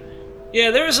 Yeah,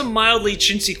 there is a mildly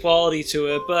chintzy quality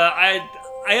to it, but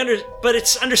but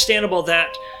it's understandable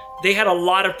that they had a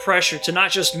lot of pressure to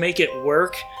not just make it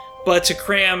work, but to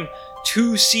cram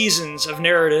 2 seasons of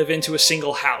narrative into a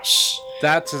single house.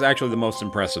 That's actually the most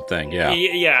impressive thing. Yeah.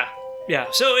 Yeah.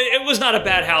 So it was not a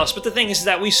bad house, but the thing is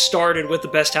that we started with the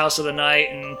best house of the night,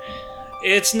 and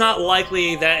it's not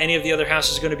likely that any of the other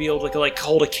houses are going to be able to like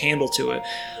hold a candle to it.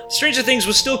 Stranger Things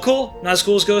was still cool, not as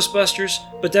cool as Ghostbusters,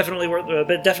 but definitely would have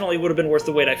been worth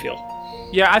the wait, I feel.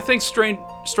 Yeah, I think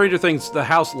Stranger Things, the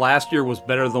house last year was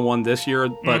better than the one this year,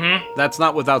 but that's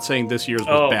not without saying this year's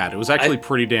was bad. It was actually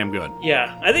pretty damn good.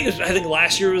 Yeah, I think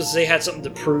last year they had something to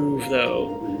prove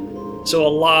though, so a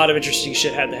lot of interesting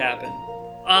shit had to happen.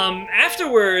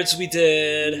 Afterwards, we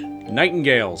did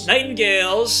Nightingales,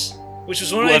 which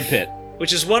was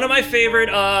which is one of my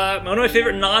favorite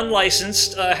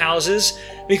non-licensed houses,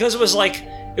 because it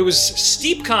was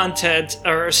steep content,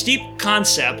 or steep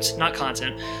concept, not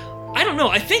content. I don't know,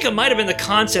 I think it might have been the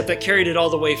concept that carried it all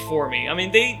the way for me. I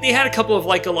mean, they had a couple of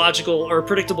like illogical or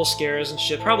predictable scares and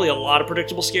shit, probably a lot of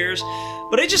predictable scares,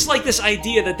 but I just like this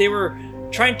idea that they were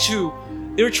trying to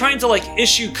like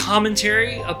issue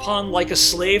commentary upon like a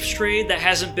slave trade that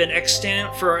hasn't been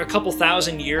extant for a couple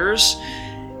thousand years.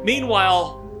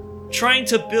 Meanwhile, trying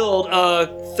to build a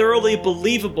thoroughly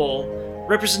believable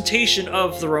representation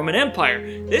of the Roman Empire.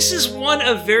 This is one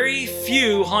of very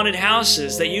few haunted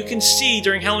houses that you can see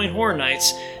during Halloween Horror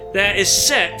Nights that is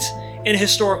set in a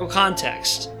historical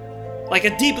context. Like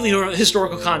a deeply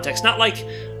historical context, not like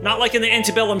in the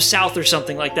antebellum South or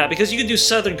something like that, because you can do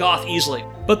Southern Goth easily.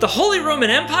 But the Holy Roman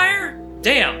Empire?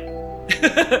 Damn.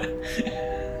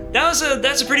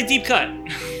 That's a pretty deep cut.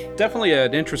 Definitely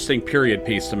an interesting period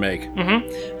piece to make.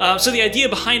 So the idea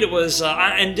behind it was,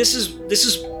 and this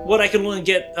is what I can only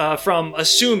get from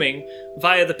assuming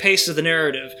via the pace of the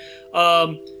narrative.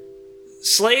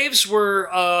 Slaves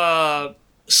were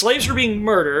being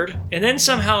murdered and then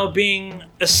somehow being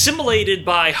assimilated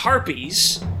by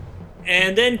harpies,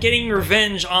 and then getting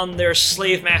revenge on their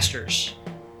slave masters.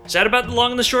 Is that about the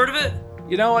long and the short of it?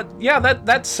 You know what? Yeah,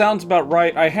 that sounds about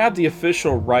right. I have the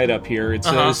official write-up here. It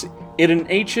says, in an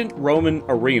ancient Roman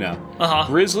arena,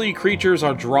 grisly creatures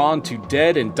are drawn to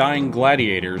dead and dying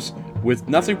gladiators with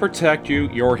nothing to protect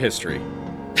your history.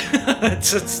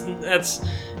 That's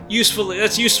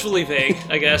usefully vague,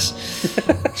 I guess.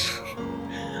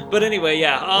 But anyway,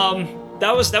 yeah.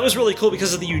 That was really cool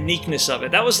because of the uniqueness of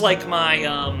it. That was like my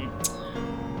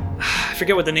I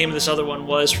forget what the name of this other one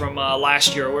was from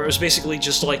last year, where it was basically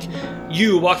just like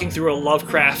you walking through a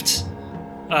Lovecraft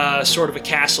sort of a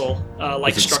castle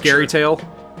like Is it structure. Scary Tale?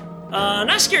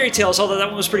 Not Scary Tales, although that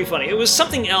one was pretty funny. It was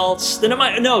something else.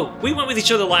 No, we went with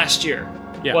each other last year,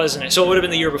 wasn't it? So it would have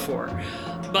been the year before.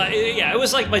 But yeah, it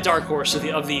was like my dark horse of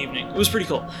the evening. It was pretty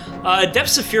cool.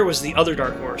 Depths of Fear was the other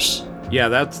dark horse. Yeah,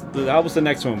 that was the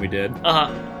next one we did.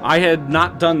 Uh-huh. I had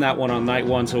not done that one on night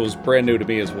one, so it was brand new to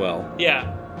me as well.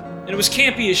 Yeah. And it was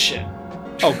campy as shit.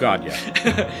 Oh god, yeah.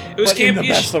 It was but campy in the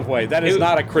as best of way. That is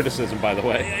not a criticism, by the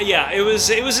way. Yeah, it was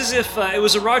as if it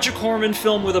was a Roger Corman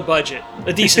film with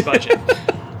a decent budget.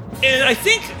 And I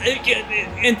think,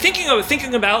 and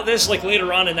thinking about this like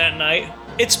later on in that night,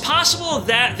 it's possible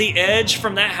that the edge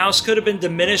from that house could have been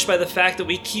diminished by the fact that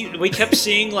we kept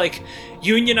seeing like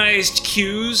unionized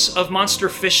queues of monster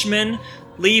fishmen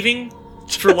leaving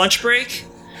for lunch break.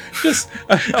 Just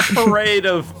a parade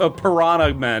of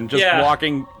piranha men just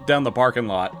walking down the parking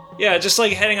lot. Yeah, just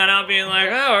like heading on out, being like,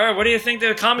 "Oh, all right, what do you think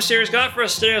the commissary's got for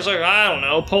us today?" I was like, "I don't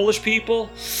know, Polish people."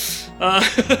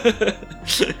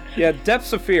 Yeah,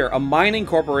 Depths of Fear. A mining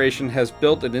corporation has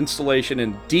built an installation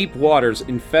in deep waters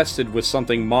infested with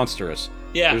something monstrous.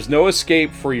 Yeah. There's no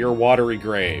escape for your watery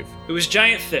grave. It was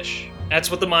giant fish.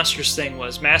 That's what the monstrous thing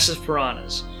was. Massive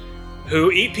piranhas. Who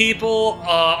eat people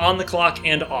on the clock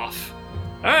and off.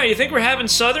 Alright, you think we're having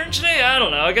Southern today? I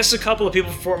don't know. I guess a couple of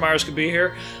people from Fort Myers could be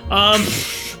here.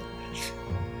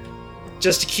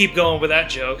 Just to keep going with that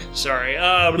joke. Sorry.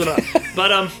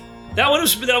 But that one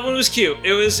was cute.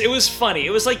 It was funny. It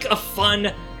was like a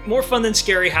more fun than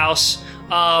Scary House,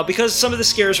 because some of the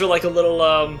scares were like a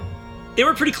little, they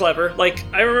were pretty clever. Like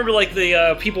I remember like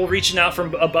the people reaching out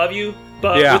from above you,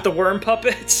 but with the worm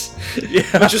puppets,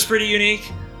 which was pretty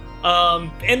unique.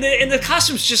 And the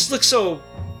costumes just look so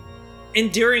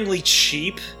endearingly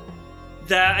cheap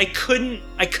that I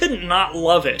couldn't not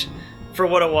love it for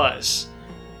what it was.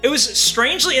 It was,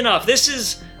 strangely enough, this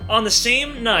is on the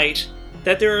same night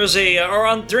that there was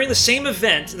during the same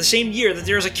event, the same year, that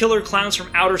there was a Killer Clowns from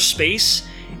Outer Space,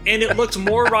 and it looked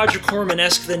more Roger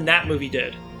Corman-esque than that movie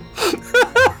did.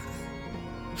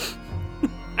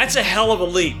 That's a hell of a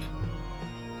leap.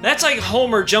 That's like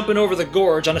Homer jumping over the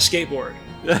gorge on a skateboard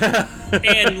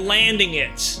and landing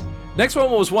it. Next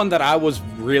one was one that I was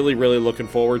really, really looking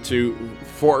forward to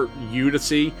for you to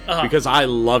see, because I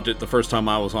loved it the first time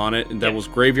I was on it, and that was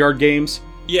Graveyard Games.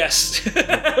 Yes,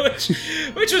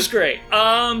 which was great.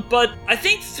 But I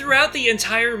think throughout the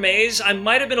entire maze, I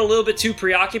might have been a little bit too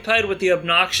preoccupied with the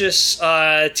obnoxious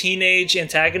teenage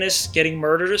antagonist getting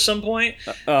murdered at some point.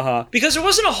 Because there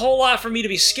wasn't a whole lot for me to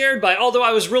be scared by. Although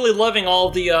I was really loving all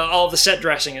of the set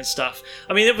dressing and stuff.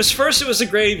 I mean, it was a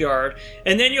graveyard,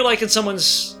 and then you're like in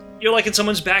someone's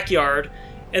backyard,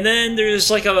 and then there's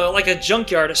like a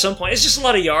junkyard at some point. It's just a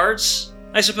lot of yards,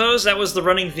 I suppose. That was the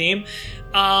running theme.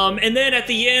 And then at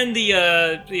the end,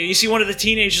 you see one of the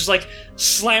teenagers like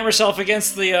slam herself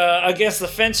against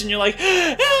the fence, and you're like,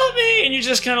 "Help me!" And you're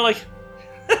just kind of like,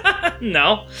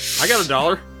 "No, I got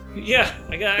 $1." Yeah,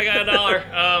 I got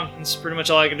 $1. That's pretty much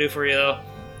all I can do for you, though.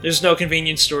 There's no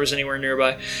convenience stores anywhere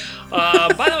nearby.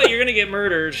 By the way, you're gonna get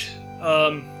murdered.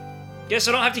 Guess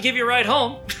I don't have to give you a ride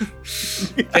home.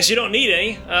 Guess you don't need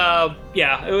any.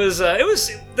 Yeah, it was.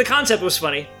 The concept was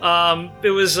funny. It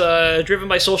was driven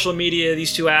by social media.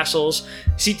 These two assholes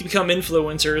seek to become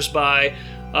influencers by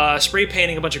spray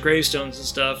painting a bunch of gravestones and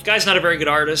stuff. Guy's not a very good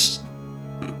artist,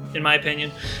 in my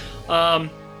opinion.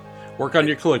 Work on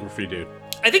your calligraphy, dude.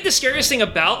 I think the scariest thing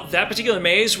about that particular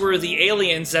maze were the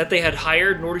aliens that they had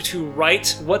hired in order to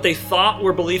write what they thought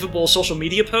were believable social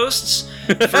media posts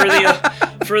for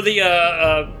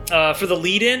the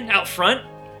lead-in out front,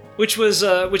 which is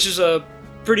a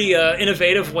pretty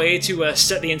innovative way to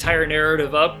set the entire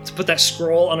narrative up, to put that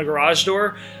scroll on a garage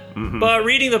door. Mm-hmm. But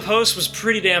reading the post was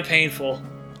pretty damn painful.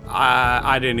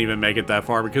 I didn't even make it that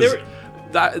far because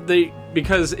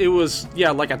because it was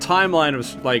like a timeline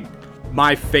of like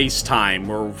my FaceTime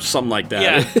or something like that.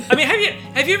 Yeah, I mean,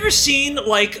 have you ever seen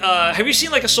like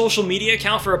a social media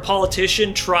account for a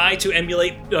politician try to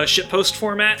emulate shitpost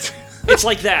format? It's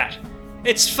like that.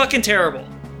 It's fucking terrible.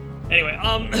 Anyway,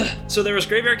 so there was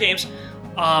Graveyard Games,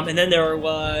 and then there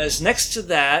was next to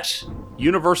that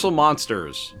Universal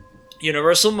Monsters.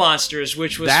 Universal Monsters,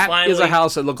 which was that is a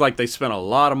house that looked like they spent a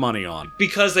lot of money on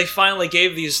because they finally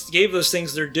gave those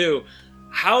things their due.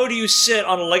 How do you sit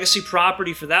on a legacy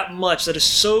property for that much that is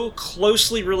so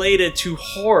closely related to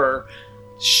horror?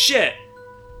 Shit.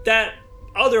 That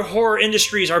other horror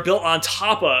industries are built on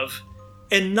top of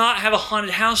and not have a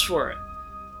haunted house for it.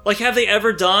 Like, have they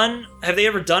ever done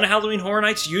a Halloween Horror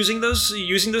Nights using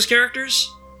those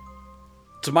characters?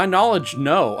 To my knowledge,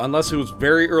 no, unless it was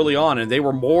very early on, and they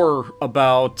were more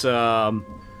about,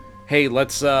 hey,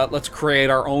 let's create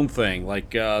our own thing,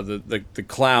 like the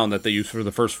clown that they used for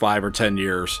the first 5 or 10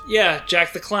 years. Yeah,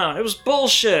 Jack the Clown. It was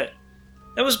bullshit.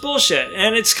 That was bullshit,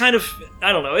 and it's kind of,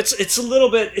 I don't know. It's a little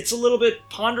bit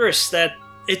ponderous that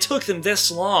it took them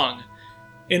this long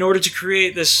in order to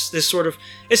create this sort of.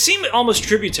 It seemed almost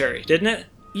tributary, didn't it?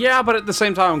 Yeah, but at the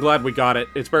same time, I'm glad we got it.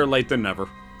 It's better late than never.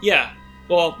 Yeah.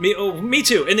 Well, me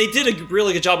too. And they did a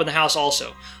really good job in the house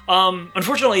also.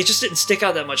 Unfortunately, it just didn't stick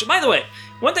out that much. By the way,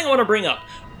 one thing I want to bring up.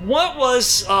 What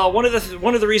was one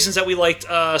of the reasons that we liked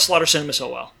Slaughter Cinema so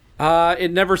well?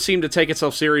 It never seemed to take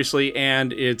itself seriously,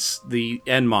 and it's the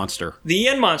End Monster. The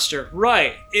End Monster,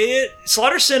 right.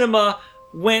 Slaughter Cinema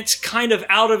went kind of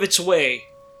out of its way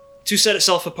to set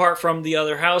itself apart from the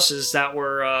other houses that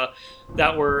were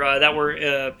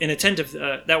attentive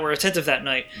that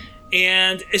night.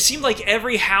 And it seemed like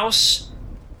every house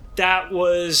that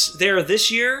was there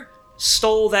this year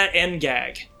stole that end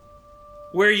gag.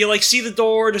 Where you, like, see the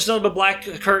door, there's nothing but black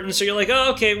curtains, so you're like,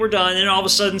 oh, okay, we're done. And all of a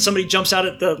sudden, somebody jumps out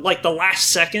at the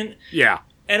last second. Yeah.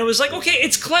 And it was like, okay,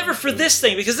 it's clever for this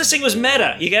thing, because this thing was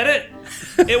meta. You get it?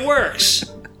 It works.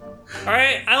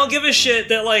 Alright? I don't give a shit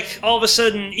that, like, all of a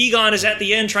sudden, Egon is at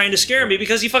the end trying to scare me,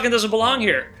 because he fucking doesn't belong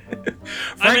here.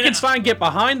 Frankenstein, get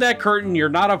behind that curtain, you're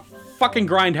not a fucking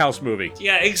Grindhouse movie.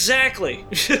 Yeah, exactly.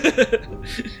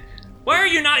 Why are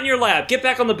you not in your lab? Get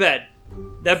back on the bed.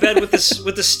 That bed with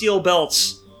the steel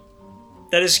belts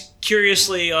that is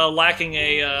curiously lacking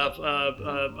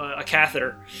a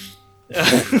catheter.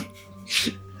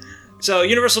 So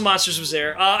Universal Monsters was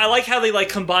there. I like how they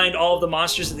combined all of the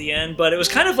monsters at the end, but it was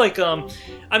kind of like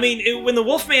when the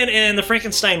Wolfman and the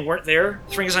Frankenstein weren't there,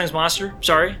 Frankenstein's monster.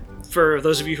 Sorry for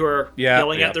those of you who are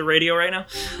yelling at the radio right now.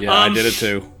 Yeah, I did it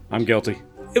too. I'm guilty.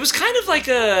 It was kind of like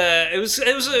it was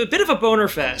a bit of a boner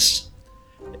fest.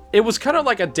 It was kind of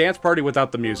like a dance party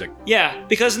without the music. Yeah,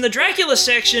 because in the Dracula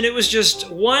section, it was just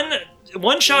one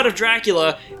shot of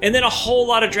Dracula, and then a whole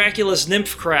lot of Dracula's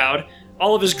nymph crowd,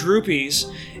 all of his groupies.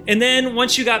 And then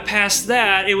once you got past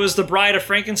that, it was the Bride of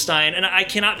Frankenstein, and I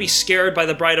cannot be scared by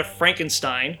the Bride of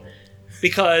Frankenstein,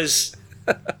 because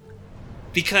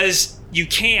you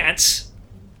can't.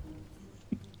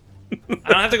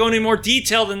 I don't have to go into any more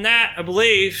detail than that, I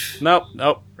believe.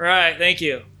 Nope. Right, thank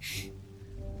you.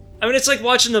 I mean, it's like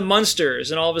watching the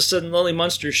Munsters, and all of a sudden Lonely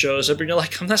Munster shows up, and you're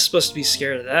like, I'm not supposed to be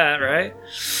scared of that, right?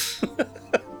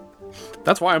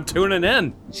 That's why I'm tuning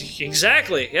in.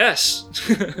 Exactly, yes.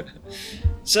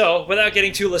 So, without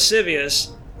getting too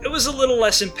lascivious, it was a little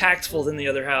less impactful than the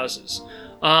other houses.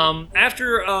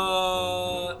 After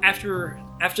the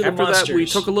Monsters... that, we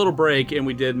took a little break, and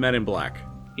we did Men in Black.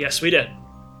 Yes, we did.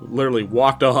 Literally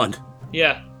walked on.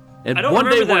 Yeah. And one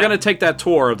day we're going to take that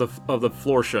tour of the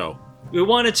floor show. We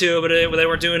wanted to, but they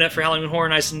weren't doing it for Halloween Horror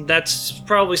Nights, and that's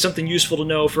probably something useful to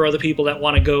know for other people that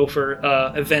want to go for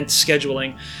event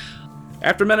scheduling.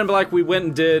 After Men in Black, we went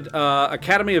and did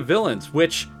Academy of Villains,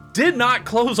 which did not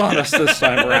close on us this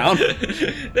time around.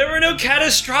 There were no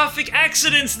catastrophic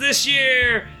accidents this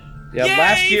year! Yeah, Yay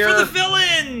last year, for the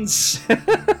villains!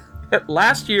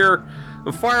 Last year,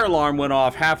 the fire alarm went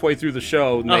off halfway through the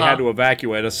show, and they had to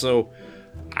evacuate us, so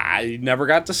I never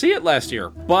got to see it last year.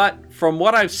 But from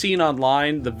what I've seen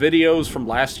online, the videos from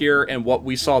last year and what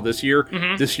we saw this year,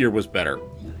 this year was better.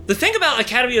 The thing about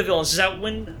Academy of Villains is that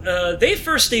when they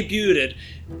first debuted,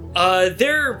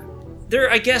 their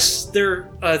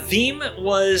theme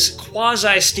was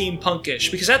quasi-steampunkish,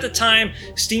 because at the time,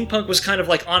 steampunk was kind of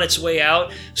like on its way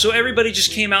out, so everybody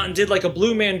just came out and did like a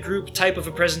Blue Man Group type of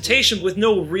a presentation with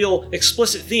no real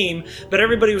explicit theme, but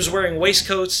everybody was wearing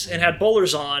waistcoats and had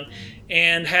bowlers on,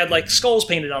 and had like skulls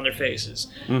painted on their faces.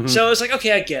 So it's like,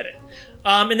 okay, I get it.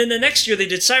 And then the next year they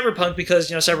did cyberpunk, because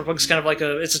cyberpunk is kind of like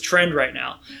it's a trend right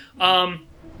now.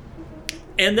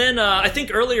 And then I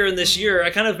think earlier in this year I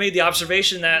kind of made the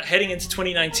observation that heading into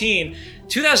 2019,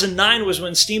 2009 was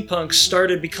when steampunk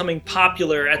started becoming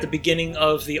popular at the beginning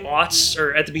of the aughts,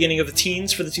 or at the beginning of the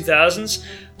teens for the 2000s.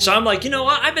 So I'm like, you know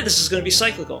what? I bet this is going to be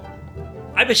cyclical.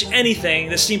 I bet you anything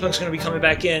that steampunk's going to be coming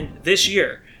back in this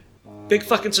year. Big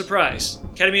fucking surprise.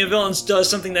 Academy of Villains does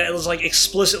something that is like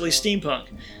explicitly steampunk.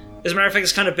 As a matter of fact,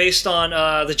 it's kind of based on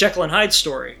the Jekyll and Hyde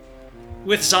story,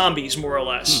 with zombies, more or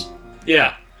less.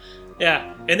 Yeah,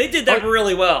 and they did that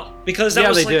really well, because that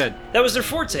was their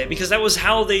forte, because that was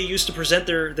how they used to present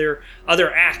their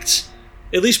other acts,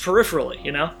 at least peripherally,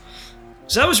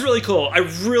 So that was really cool. I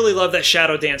really love that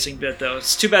shadow dancing bit, though.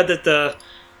 It's too bad that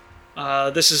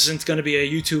this isn't going to be a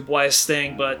YouTube-wise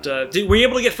thing, but were you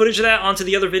able to get footage of that onto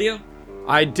the other video?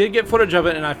 I did get footage of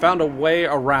it, and I found a way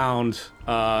around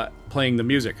playing the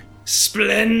music.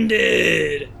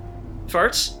 Splendid!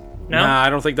 Farts? No? Nah, I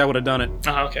don't think that would have done it.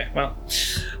 Oh, okay. Well,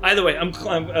 either way,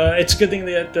 it's a good thing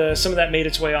that some of that made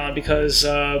its way on, because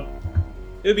it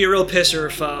would be a real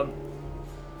pisser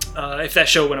if that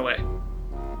show went away.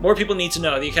 More people need to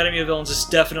know the Academy of Villains is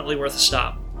definitely worth a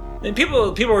stop. And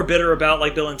people were bitter about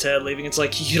like Bill and Ted leaving. It's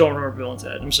like, you don't remember Bill and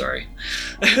Ted. I'm sorry.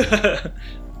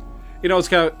 You know,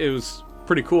 it was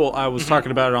pretty cool. I was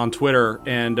talking about it on Twitter,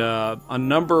 and a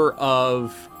number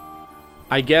of,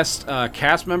 I guess,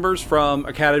 cast members from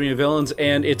Academy of Villains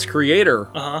and its creator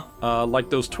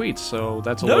like those tweets. So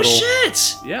that's a little... No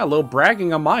shit! Yeah, a little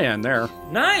bragging on my end there.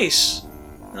 Nice.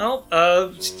 Well,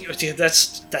 that's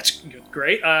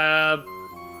great.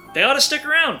 They ought to stick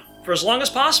around for as long as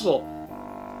possible.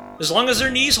 As long as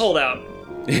their knees hold out.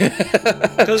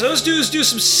 Because those dudes do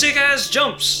some sick-ass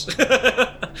jumps.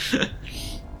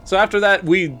 So after that,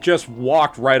 we just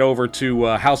walked right over to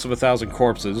House of a Thousand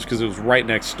Corpses, because it was right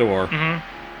next door.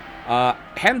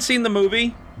 Hadn't seen the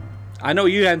movie. I know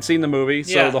you hadn't seen the movie,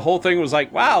 so the whole thing was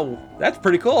like, wow, that's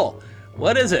pretty cool.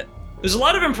 What is it? There's a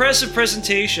lot of impressive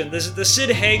presentation. The Sid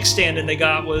Haig stand-in they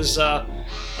got was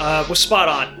spot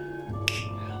on.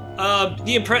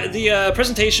 The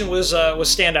presentation was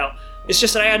standout. It's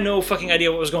just that I had no fucking idea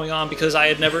what was going on because I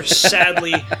had never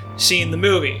sadly seen the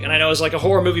movie. And I know as like a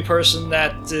horror movie person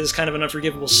that is kind of an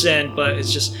unforgivable sin, but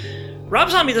it's just Rob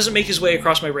Zombie doesn't make his way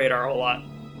across my radar a whole lot.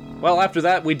 Well, after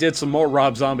that, we did some more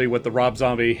Rob Zombie with the Rob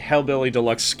Zombie Hellbilly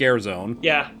Deluxe Scare Zone.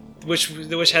 Yeah,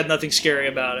 which had nothing scary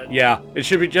about it. Yeah, it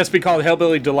should just be called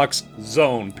Hellbilly Deluxe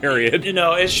Zone, period. You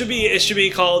know, it should be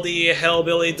called the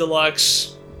Hellbilly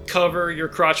Deluxe Cover Your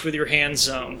Crotch with Your Hands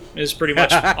Zone, is pretty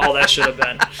much all that should have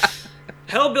been.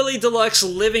 Hellbilly Deluxe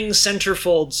Living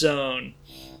Centerfold Zone.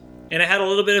 And it had a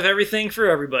little bit of everything for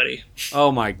everybody.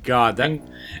 Oh my god.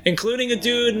 Including a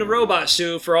dude in a robot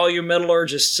suit for all you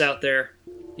metallurgists out there.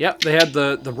 Yep, they had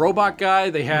the robot guy,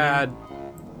 they had...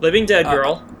 Living Dead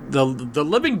Girl. The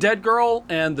Living Dead Girl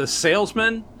and the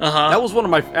salesman. That was one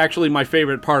of my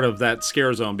favorite part of that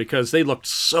scare zone because they looked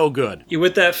so good.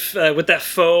 With that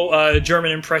faux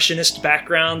German impressionist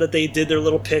background that they did their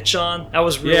little pitch on, that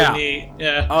was really neat.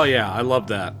 Yeah. Oh yeah, I love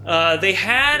that. They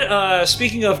had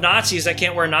speaking of Nazis that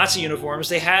can't wear Nazi uniforms,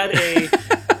 they had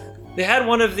they had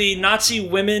one of the Nazi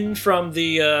women from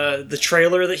the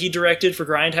trailer that he directed for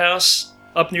Grindhouse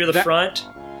up near the front.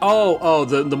 Oh,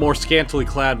 the more scantily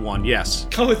clad one, yes.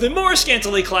 Oh, the more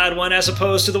scantily clad one, as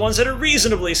opposed to the ones that are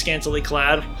reasonably scantily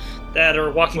clad, that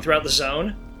are walking throughout the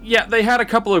zone. Yeah, they had a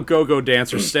couple of go-go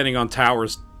dancers standing on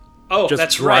towers. Oh, just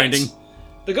that's grinding. Right.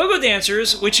 The go-go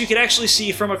dancers, which you could actually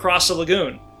see from across the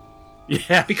lagoon.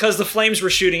 Yeah. Because the flames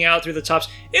were shooting out through the tops.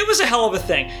 It was a hell of a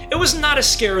thing. It was not a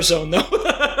scare zone, though.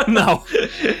 No.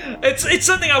 It's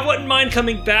something I wouldn't mind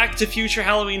coming back to future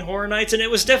Halloween Horror Nights, and it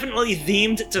was definitely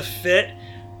themed to fit.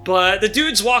 But the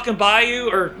dudes walking by you,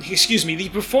 or excuse me, the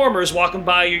performers walking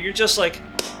by you, you're just like,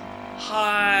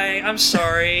 hi, I'm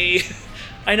sorry.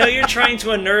 I know you're trying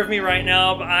to unnerve me right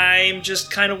now, but I'm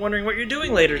just kind of wondering what you're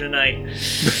doing later tonight.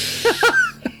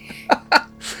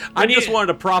 I just wanted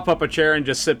to prop up a chair and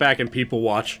just sit back and people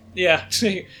watch. Yeah.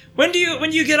 When do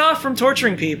you get off from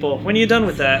torturing people? When are you done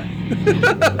with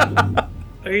that?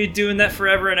 Are you doing that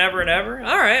forever and ever and ever?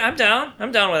 All right, I'm down.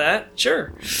 I'm down with that.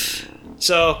 Sure.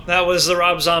 So that was the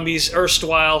Rob Zombie's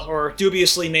erstwhile or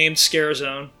dubiously named Scare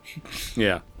Zone.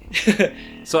 Yeah.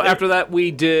 So after that,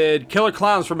 we did Killer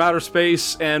Clowns from Outer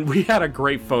Space, and we had a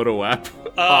great photo op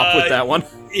with that one.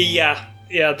 Yeah,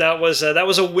 that was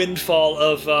a windfall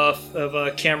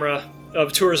of camera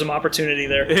of tourism opportunity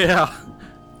there. Yeah.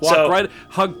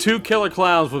 Hug two killer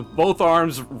clowns with both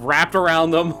arms wrapped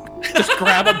around them. Just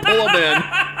grab them, pull them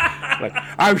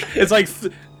in. It's like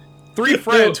three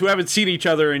friends who haven't seen each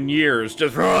other in years,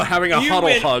 just having a huddle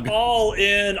hug. You went all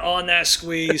in on that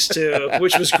squeeze, too,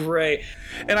 which was great.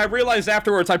 And I realized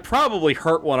afterwards I probably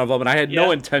hurt one of them, and I had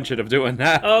no intention of doing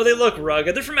that. Oh, they look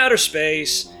rugged. They're from outer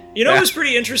space. You know what's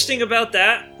pretty interesting about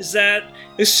that is that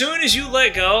as soon as you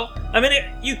let go, I mean,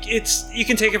 you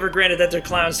can take it for granted that they're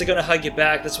clowns. They're gonna hug you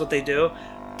back. That's what they do.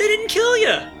 They didn't kill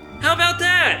you. How about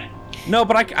that? No,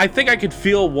 but I think I could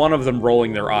feel one of them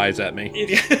rolling their eyes at me.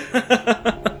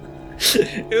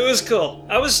 It was cool.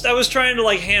 I was trying to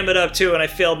like ham it up too, and I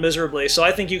failed miserably. So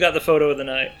I think you got the photo of the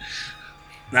night.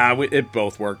 Nah, it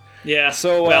both worked. Yeah.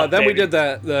 So then we did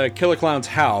the Killer Clown's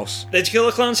house. The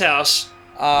Killer Clown's house.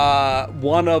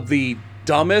 One of the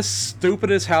dumbest,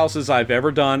 stupidest houses I've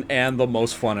ever done, and the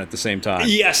most fun at the same time.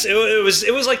 Yes, it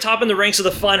was like top in the ranks of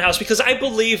the fun house, because I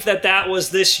believe that was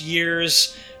this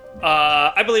year's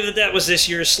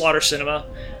Slaughter Cinema,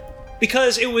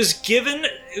 because it was given.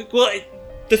 Well,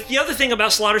 the other thing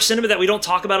about Slaughter Cinema that we don't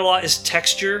talk about a lot is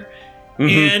texture.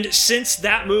 And since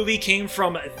that movie came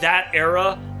from that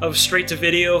era of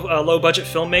straight-to-video, low-budget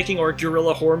filmmaking or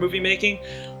guerrilla horror movie making,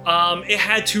 it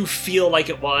had to feel like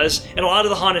it was. And a lot of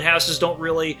the haunted houses don't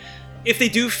really... If they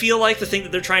do feel like the thing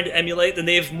that they're trying to emulate, then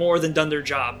they've more than done their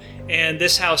job. And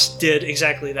this house did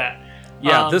exactly that.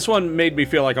 Yeah, this one made me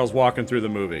feel like I was walking through the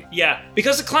movie. Yeah,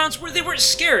 because the clowns, they weren't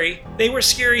scary. They weren't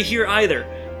scary here either.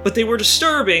 But they were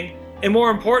disturbing, and more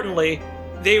importantly,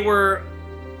 they were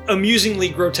amusingly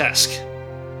grotesque.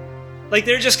 Like,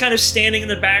 they're just kind of standing in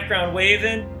the background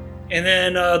waving, and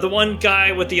then the one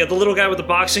guy with the little guy with the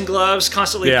boxing gloves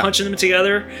constantly punching them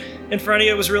together in front of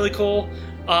you. It was really cool.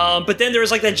 But then there was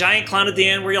like that giant clown at the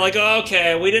end where you're like, oh,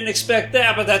 okay, we didn't expect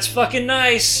that, but that's fucking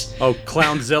nice. Oh,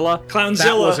 Clownzilla? Clownzilla.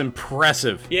 That was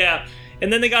impressive. Yeah.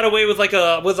 And then they got away with like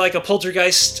a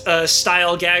poltergeist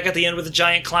style gag at the end with a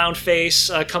giant clown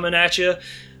face coming at you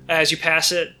as you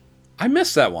pass it. I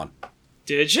missed that one.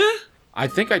 Did you? I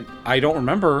think I don't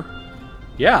remember.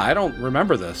 Yeah, I don't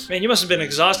remember this. Man, you must have been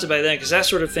exhausted by then, because that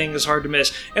sort of thing is hard to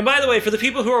miss. And by the way, for the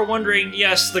people who are wondering,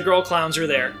 yes, the girl clowns are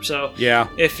there. So yeah,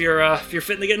 if you're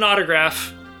fitting to get an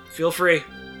autograph, feel free.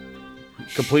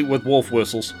 Complete with wolf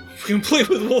whistles. Complete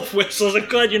with wolf whistles. I'm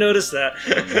glad you noticed that.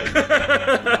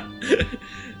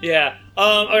 Yeah.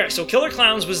 All right. So Killer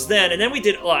Clowns was then, and then we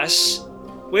did Us,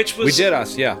 which was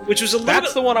yeah. Which was a little.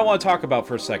 That's the one I want to talk about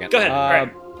for a second. Go ahead. All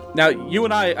right. Now, you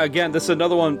and I, again, this is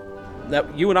another one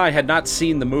that you and I had not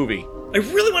seen the movie. I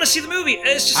really want to see the movie.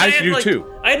 It's just, I do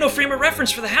too. I had no frame of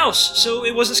reference for the house, so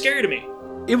it wasn't scary to me.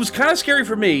 It was kind of scary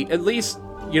for me. At least,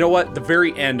 you know what? The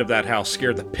very end of that house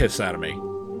scared the piss out of me.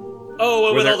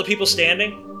 Oh, with all the people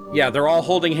standing? Yeah, they're all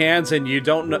holding hands, and you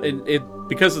don't know it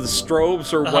because of the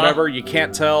strobes or whatever. You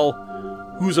can't tell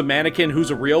who's a mannequin, who's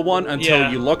a real one until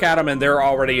you look at them and they're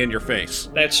already in your face.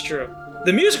 That's true.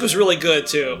 The music was really good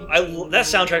too. That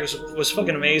soundtrack was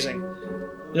fucking amazing.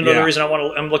 Another reason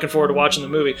I'm looking forward to watching the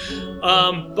movie.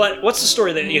 But what's the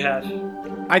story that you have?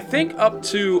 I think up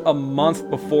to a month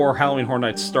before Halloween Horror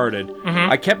Nights started,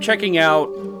 I kept checking out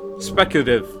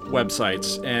speculative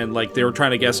websites, and like they were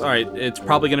trying to guess, all right, it's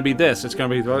probably going to be this, it's going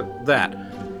to be that.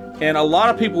 And a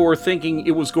lot of people were thinking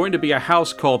it was going to be a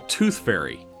house called Tooth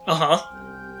Fairy.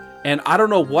 And I don't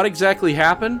know what exactly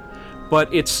happened,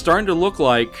 but it's starting to look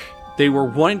like they were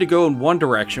wanting to go in one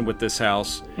direction with this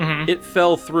house. It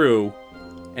fell through,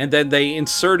 and then they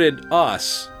inserted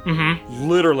Us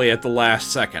literally at the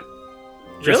last second.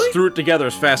 Just threw it together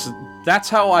as fast as... That's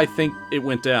how I think it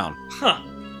went down.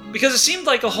 Because it seemed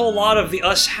like a whole lot of the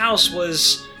Us house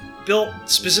was built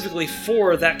specifically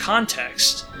for that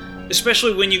context.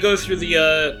 Especially when you go through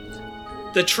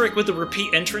the trick with the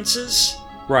repeat entrances.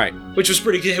 Right. Which was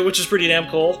pretty damn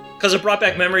cool. Because it brought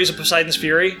back memories of Poseidon's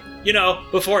Fury. You know,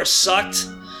 before it sucked.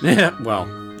 Yeah, well,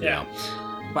 yeah.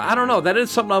 But I don't know, that is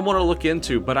something I want to look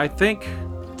into, but I think,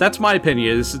 that's my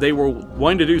opinion, is they were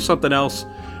wanting to do something else.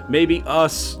 Maybe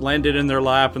Us landed in their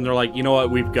lap and they're like, you know what,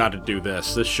 we've got to do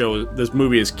this. This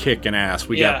movie is kicking ass.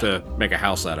 We got to make a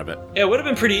house out of it. Yeah, it would have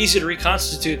been pretty easy to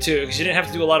reconstitute too, because you didn't have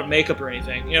to do a lot of makeup or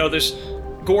anything. You know, there's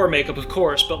gore makeup, of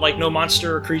course, but like no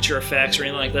monster or creature effects or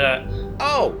anything like that.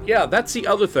 Oh, yeah, that's the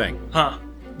other thing.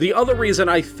 The other reason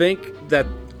I think that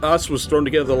Us was thrown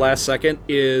together the last second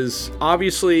is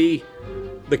obviously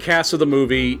the cast of the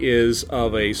movie is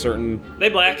of a certain... They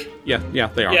black. Yeah,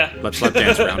 they are. Yeah. Let's not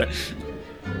dance around it.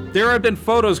 There have been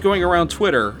photos going around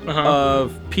Twitter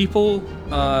of people,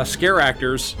 scare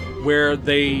actors, where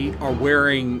they are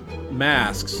wearing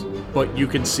masks, but you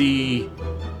can see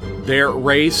their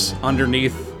race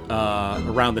underneath,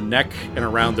 around the neck and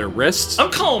around their wrists.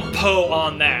 I'm calling Poe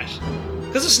on that.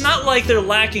 Because it's not like they're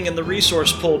lacking in the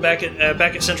resource pool back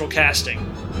at Central Casting.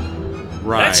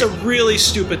 Right. That's a really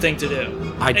stupid thing to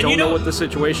do. I don't know what the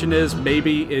situation is.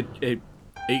 Maybe it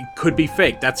could be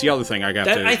fake. That's the other thing I got to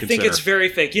consider. I think it's very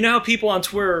fake. You know how people on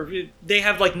Twitter, they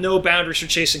have like no boundaries for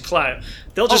chasing clout.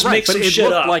 They'll just make some shit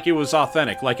up. It looked like it was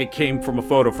authentic, like it came from a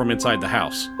photo from inside the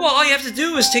house. Well, all you have to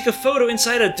do is take a photo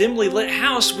inside a dimly lit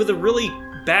house with a really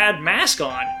bad mask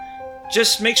on.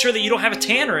 Just make sure that you don't have a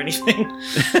tan or anything.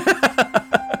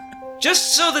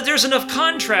 Just so that there's enough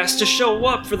contrast to show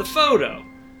up for the photo.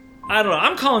 I don't know,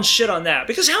 I'm calling shit on that,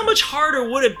 because how much harder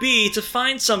would it be to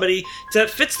find somebody that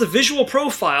fits the visual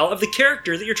profile of the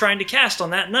character that you're trying to cast on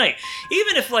that night?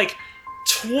 Even if, like,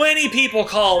 20 people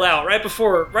called out right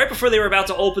before they were about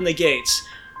to open the gates,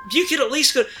 you could at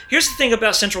least go. Here's the thing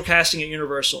about central casting at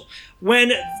Universal: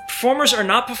 when performers are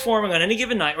not performing on any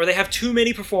given night, or they have too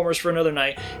many performers for another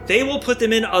night, they will put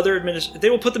them in other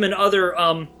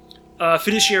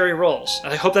fiduciary roles.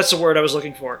 I hope that's the word I was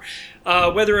looking for.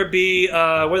 Whether it be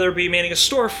manning a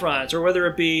storefront, or whether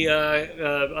it be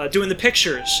doing the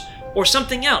pictures, or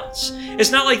something else.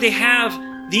 It's not like they have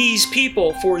these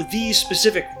people for these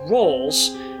specific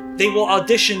roles. They will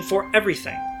audition for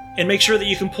everything and make sure that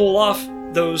you can pull off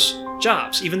those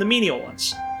jobs, even the menial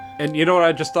ones. And you know what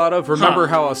I just thought of? Remember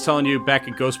how I was telling you back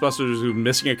in Ghostbusters we were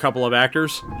missing a couple of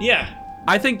actors? Yeah.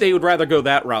 I think they would rather go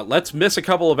that route. Let's miss a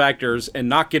couple of actors and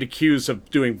not get accused of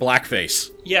doing blackface.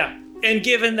 Yeah. And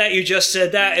given that you just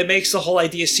said that, it makes the whole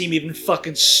idea seem even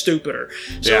fucking stupider.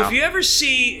 So if you ever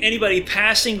see anybody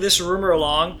passing this rumor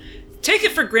along, take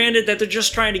it for granted that they're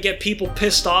just trying to get people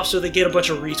pissed off so they get a bunch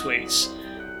of retweets.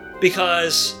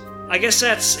 Because I guess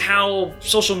that's how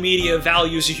social media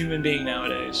values a human being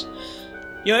nowadays.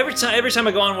 You know, every time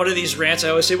I go on one of these rants, I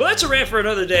always say, well, that's a rant for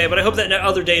another day, but I hope that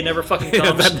other day never fucking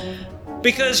comes.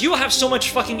 Because you'll have so much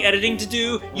fucking editing to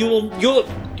do,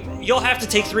 you'll have to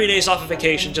take 3 days off of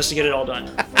vacation just to get it all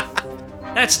done.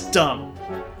 That's dumb.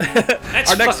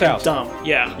 That's our next fucking house. Dumb.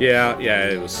 Yeah,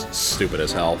 it was stupid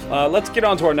as hell. Let's get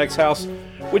on to our next house,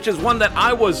 which is one that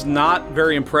I was not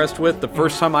very impressed with the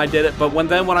first time I did it, but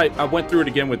when I went through it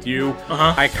again with you,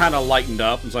 I kind of lightened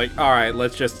up. I was like, all right,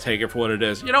 let's just take it for what it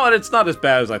is. You know what? It's not as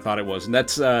bad as I thought it was, and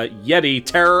that's Yeti,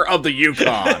 Terror of the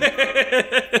Yukon.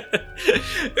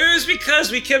 It was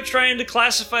because we kept trying to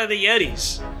classify the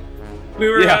Yetis. We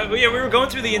were going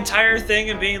through the entire thing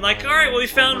and being like, all right, well, we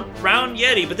found round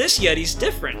Yeti, but this Yeti's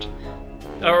different.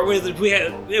 Or it was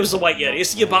the white Yeti.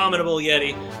 It's the abominable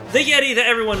Yeti. The Yeti that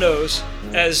everyone knows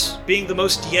as being the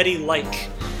most Yeti-like.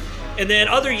 And then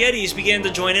other Yetis began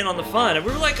to join in on the fun, and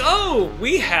we were like, oh,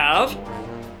 we have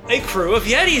a crew of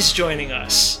Yetis joining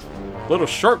us. A little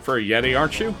short for a Yeti,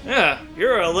 aren't you? Yeah,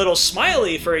 you're a little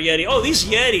smiley for a Yeti. Oh, these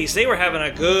Yetis, they were having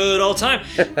a good old time.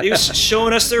 They was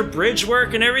showing us their bridge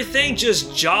work and everything, just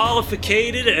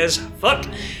jollificated as fuck.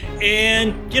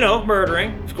 And,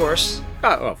 murdering, of course.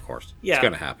 Of course. Yeah. It's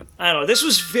gonna happen. I don't know. This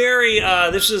was very,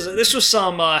 this was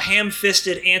some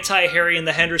ham-fisted anti-Harry and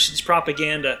the Hendersons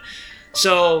propaganda.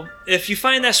 So, if you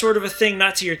find that sort of a thing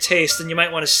not to your taste, then you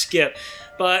might want to skip.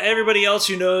 But everybody else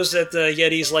who knows that the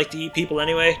Yetis like to eat people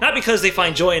anyway, not because they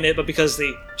find joy in it, but because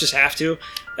they just have to,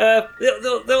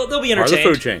 they'll be entertained. Part of the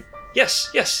food chain. Yes.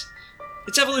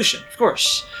 It's evolution, of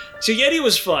course. So Yeti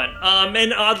was fun.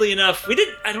 And oddly enough,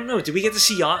 did we get to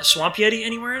see Swamp Yeti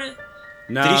anywhere in it?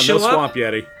 No, no Swamp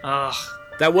Yeti.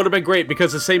 That would have been great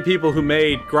because the same people who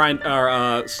made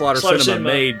Slaughter Cinema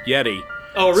made Yeti.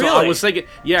 Oh, really? So I was thinking,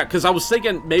 because I was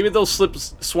thinking maybe they'll slip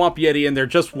Swamp Yeti in there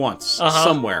just once,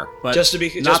 somewhere. But just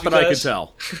because I could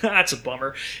tell. That's a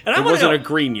bummer. And it wasn't a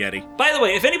green Yeti. By the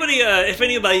way, if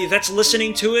anybody that's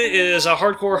listening to it is a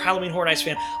hardcore Halloween Horror Nights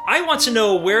fan, I want to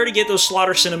know where to get those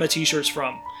Slaughter Cinema t-shirts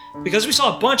from. Because we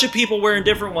saw a bunch of people wearing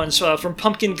different ones, from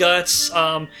Pumpkin Guts,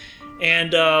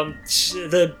 and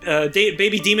the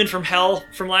Baby Demon from Hell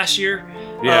from last year.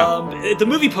 Yeah. The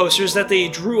movie posters that they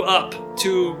drew up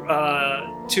to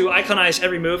iconize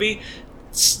every movie.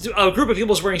 A group of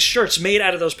people is wearing shirts made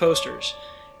out of those posters.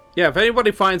 Yeah, if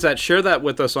anybody finds that, share that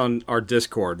with us on our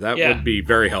Discord. That would be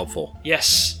very helpful.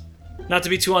 Yes. Not to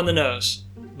be too on the nose.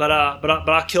 But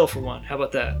I'll kill for one. How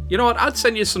about that? You know what? I'd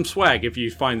send you some swag if you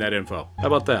find that info. How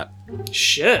about that?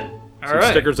 Shit. All right.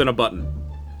 Some stickers and a button.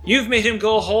 You've made him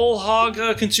go whole hog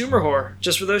consumer whore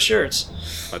just for those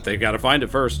shirts. But they gotta find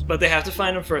it first. But they have to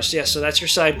find them first, yes, so that's your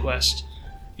side quest.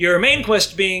 Your main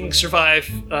quest being survive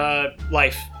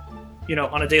life,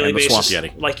 on a daily basis. Swamp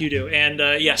Yeti. Like you do. And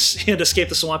yes, and escape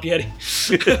the Swamp Yeti.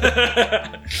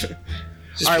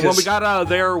 Alright, when we got out of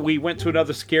there, we went to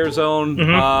another scare zone.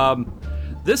 Mm-hmm.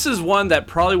 This is one that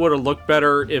probably would have looked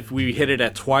better if we hit it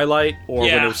at twilight or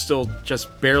when it was still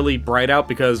just barely bright out,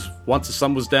 because once the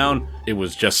sun was down, it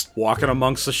was just walking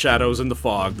amongst the shadows in the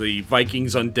fog, the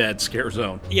Vikings Undead scare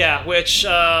zone. Yeah, which,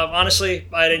 honestly,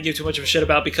 I didn't give too much of a shit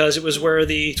about because it was where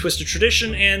the Twisted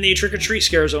Tradition and the Trick or Treat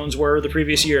scare zones were the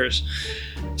previous years.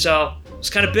 So, it's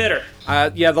kind of bitter.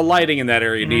 The lighting in that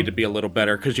area needed to be a little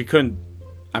better because you couldn't...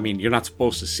 you're not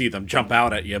supposed to see them jump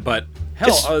out at you, but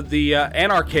hell, the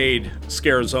Anarcade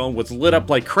scare zone was lit up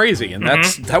like crazy, and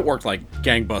that worked like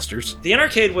gangbusters. The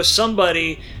Anarcade was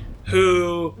somebody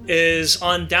who is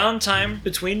on downtime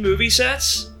between movie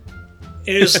sets.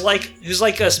 It was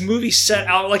like a movie set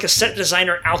out, like a set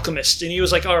designer alchemist, and he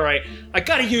was like, "All right, I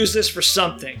got to use this for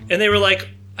something." And they were like,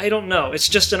 I don't know. It's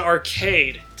just an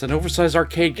arcade. It's an oversized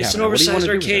arcade cabinet. It's an oversized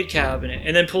arcade cabinet,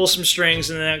 and then pull some strings,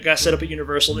 and then it got set up at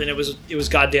Universal, and it was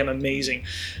goddamn amazing.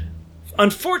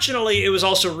 Unfortunately, it was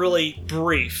also really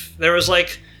brief. There was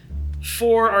like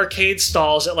 4 arcade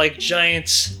stalls that like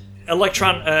giant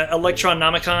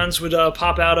electronomicons would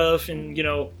pop out of and,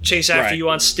 chase after you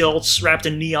on stilts wrapped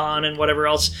in neon and whatever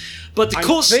else. But the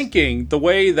I'm thinking the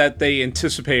way that they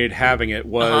anticipated having it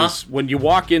was when you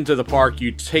walk into the park,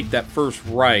 you take that first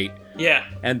right. Yeah.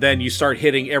 And then you start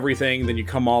hitting everything, then you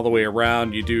come all the way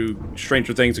around, you do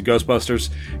Stranger Things and Ghostbusters,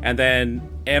 and then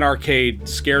an arcade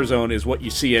scare zone is what you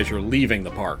see as you're leaving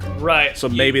the park. Right. So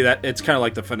maybe that it's kind of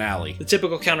like the finale. The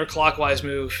typical counterclockwise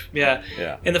move. Yeah.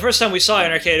 Yeah. And the first time we saw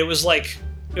an arcade, it was like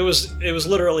it was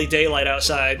literally daylight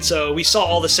outside. So we saw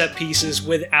all the set pieces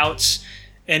without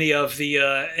any of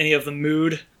the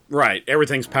mood. Right,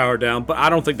 everything's powered down, but I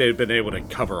don't think they've been able to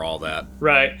cover all that.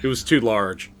 Right. It was too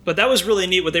large. But that was really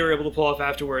neat what they were able to pull off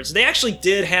afterwards. They actually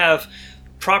did have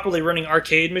properly running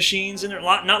arcade machines in there.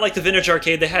 Not like the vintage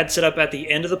arcade they had set up at the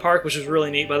end of the park, which was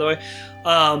really neat, by the way.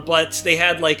 But they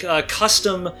had like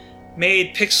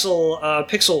custom-made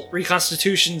pixel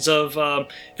reconstitutions of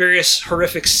various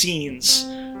horrific scenes.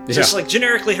 Just like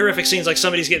generically horrific scenes, like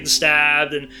somebody's getting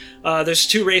stabbed, and there's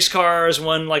 2 race cars,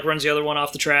 one like runs the other one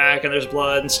off the track, and there's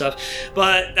blood and stuff.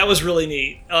 But that was really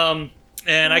neat, and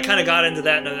I kind of got into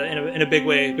that in a big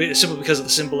way, simply because of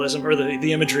the symbolism or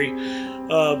the imagery.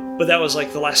 But that was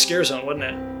like the last scare zone, wasn't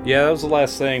it? Yeah, that was the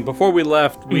last thing. Before we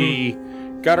left, we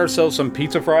got ourselves some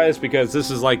pizza fries, because this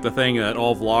is like the thing that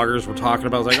all vloggers were talking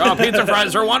about. It's like, oh, pizza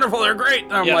fries are wonderful, they're great.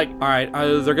 And I'm like, all right,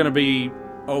 they're gonna be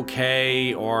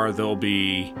okay, or they'll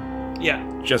be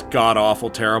just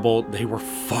god-awful terrible. They were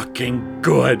fucking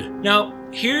good. Now,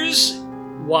 here's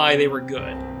why they were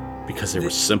good. Because they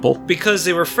were simple? Because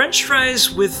they were French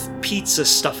fries with pizza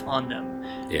stuff on them.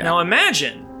 Yeah. Now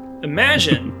imagine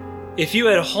if you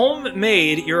had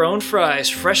homemade your own fries,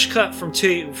 fresh cut from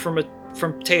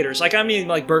taters, like I mean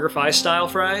like BurgerFi style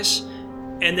fries,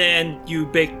 and then you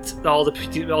baked all the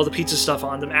pizza stuff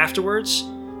on them afterwards.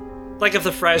 Like if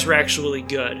the fries were actually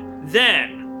good,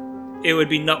 then it would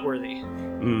be nutworthy.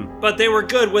 But they were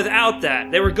good without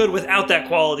that. They were good without that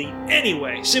quality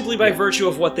anyway, simply by virtue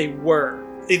of what they were.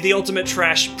 The ultimate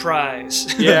trash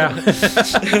prize. Yeah.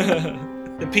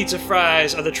 The pizza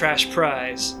fries are the trash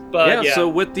prize. But so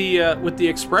with the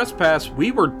Express Pass, we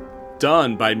were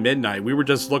done by midnight. We were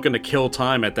just looking to kill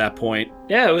time at that point.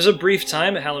 Yeah, it was a brief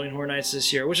time at Halloween Horror Nights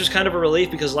this year, which was kind of a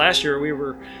relief because last year we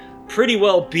were pretty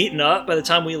well beaten up by the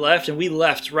time we left, and we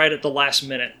left right at the last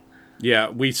minute.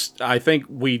 Yeah, I think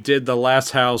we did the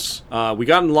last house. We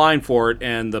got in line for it,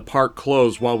 and the park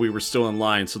closed while we were still in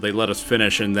line, so they let us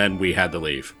finish, and then we had to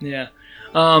leave. Yeah.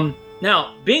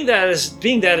 Now, being that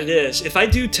it is, if I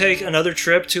do take another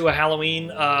trip to a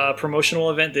Halloween promotional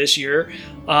event this year,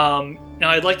 now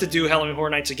I'd like to do Halloween Horror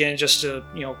Nights again, just to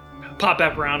pop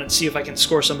back around and see if I can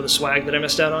score some of the swag that I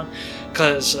missed out on,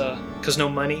 cause no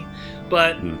money.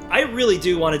 But I really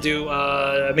do want to do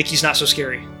Mickey's Not So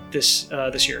Scary this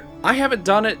year. I haven't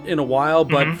done it in a while,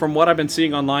 but from what I've been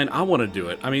seeing online, I want to do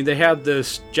it. I mean, they have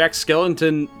this Jack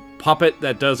Skellington puppet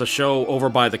that does a show over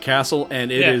by the castle,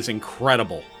 and it is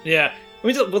incredible. Yeah. I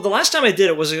mean, the last time I did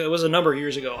it was a number of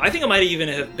years ago. I think it might even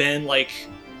have been like,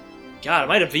 God, it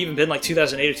might have even been like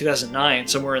 2008 or 2009,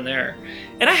 somewhere in there.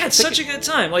 And I had such a good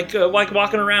time, like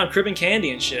walking around cribbing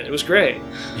candy and shit. It was great.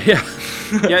 Yeah.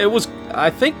 Yeah, it was, I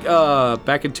think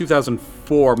back in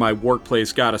 2004, my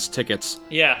workplace got us tickets.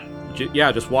 Yeah.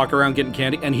 Just walk around getting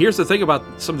candy. And here's the thing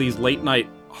about some of these late night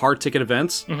hard ticket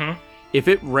events. If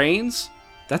it rains,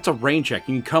 that's a rain check.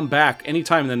 You can come back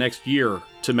anytime in the next year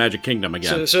to Magic Kingdom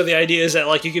again. So the idea is that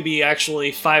like you could be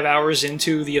actually 5 hours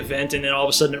into the event and then all of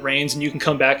a sudden it rains and you can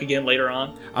come back again later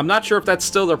on. I'm not sure if that's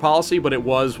still their policy, but it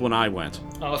was when I went.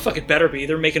 Oh, fuck, it better be.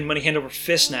 They're making money hand over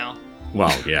fist now.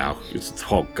 Well, yeah.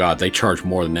 Oh, God, they charge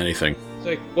more than anything. It's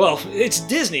like, well, it's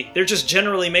Disney. They're just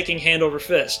generally making hand over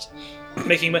fist.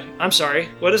 I'm sorry.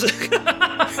 What is it?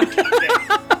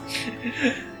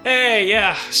 Hey,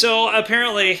 yeah. So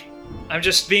apparently, I'm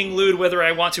just being lewd whether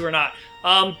I want to or not.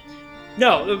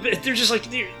 No, they're just like,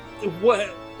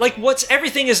 what? Like,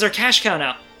 everything is their cash cow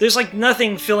now. There's like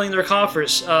nothing filling their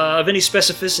coffers of any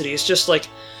specificity. It's just like,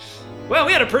 well,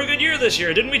 we had a pretty good year this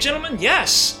year, didn't we, gentlemen?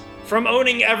 Yes. From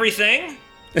owning everything,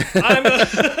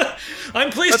 I'm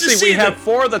pleased to see we have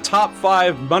 4 of the top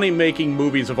 5 money-making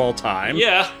movies of all time.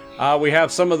 Yeah. We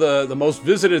have some of the most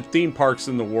visited theme parks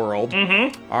in the world.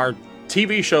 Our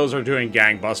TV shows are doing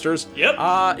gangbusters.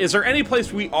 Yep. Is there any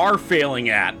place we are failing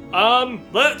at?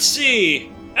 Let's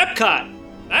see. Epcot.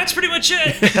 That's pretty much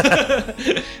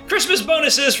it. Christmas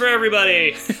bonuses for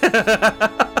everybody.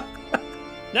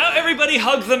 Now everybody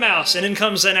hug the mouse, and in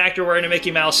comes an actor wearing a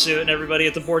Mickey Mouse suit, and everybody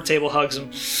at the board table hugs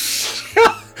him.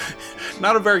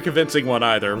 Not a very convincing one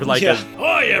either. Like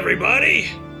Hi, everybody!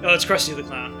 Oh, it's Krusty the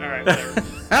Clown. All right, whatever.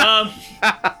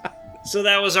 So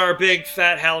that was our big,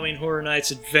 fat Halloween Horror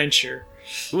Nights adventure.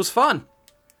 It was fun.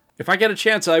 If I get a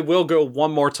chance, I will go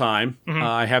one more time. Mm-hmm.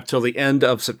 I have till the end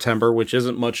of September, which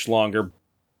isn't much longer.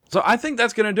 So I think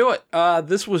that's going to do it.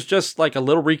 This was just like a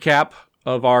little recap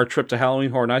of our trip to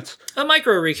Halloween Horror Nights. A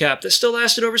micro recap that still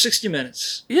lasted over 60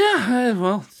 minutes. Yeah,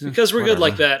 well... Because we're good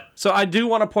like that. So I do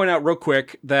want to point out real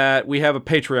quick that we have a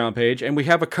Patreon page, and we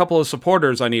have a couple of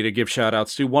supporters I need to give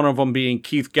shout-outs to. One of them being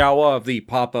Keith Gawa of the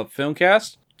Pop-Up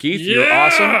Filmcast. Keith, you're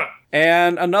awesome.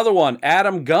 And another one,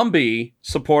 Adam Gumby,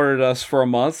 supported us for a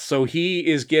month, so he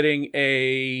is getting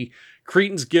a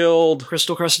Cretan's Guild...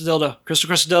 Crystal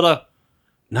Dildo.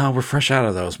 No, we're fresh out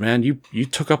of those, man. You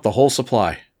took up the whole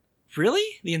supply. Really?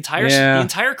 The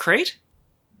entire crate?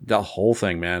 The whole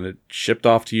thing, man. It shipped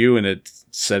off to you, and it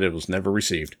said it was never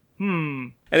received.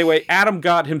 Anyway, Adam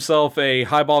got himself a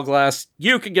highball glass.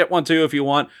 You can get one too if you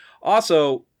want.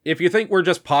 Also, if you think we're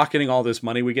just pocketing all this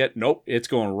money we get, nope, it's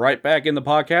going right back in the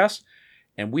podcast.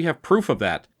 And we have proof of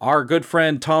that. Our good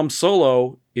friend Tom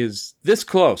Solo is this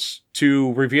close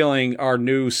to revealing our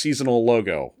new seasonal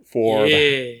logo for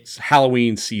the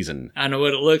Halloween season. I know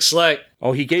what it looks like.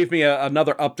 Oh, he gave me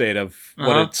another update of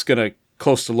what it's going to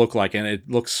close to look like, and it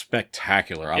looks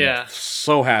spectacular. I'm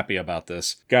so happy about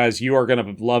this. Guys, you are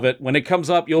going to love it. When it comes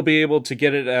up, you'll be able to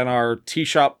get it at our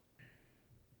T-Shop.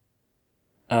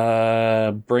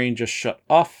 Brain just shut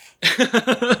off.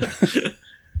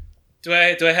 Do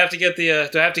I have to get the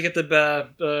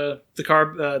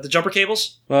jumper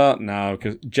cables? Well, no,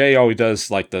 because Jay always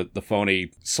does like the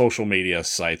phony social media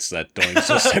sites that don't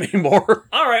exist anymore.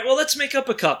 All right, well, let's make up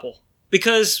a couple.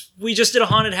 Because we just did a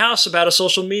haunted house about a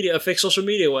fake social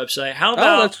media website. How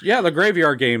about... the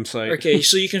Graveyard Game site. Okay,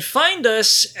 so you can find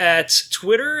us at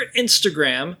Twitter,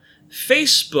 Instagram,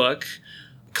 Facebook,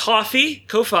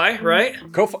 Ko-fi, right?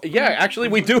 Yeah, actually,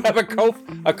 we do have a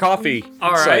coffee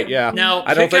site, yeah. Now,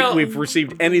 I don't think we've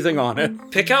received anything on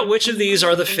it. Pick out which of these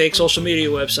are the fake social media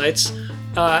websites.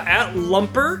 At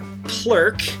Lumper,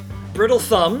 Plurk, Brittle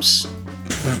Thumbs...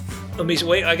 Let me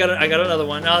wait. I got another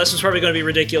one. Now this one's probably going to be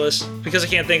ridiculous because I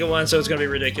can't think of one, so it's going to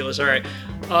be ridiculous. All right.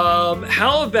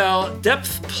 How about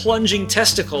Depth Plunging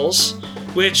Testicles,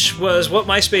 which was what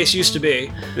MySpace used to be?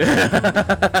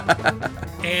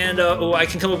 And I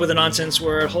can come up with a nonsense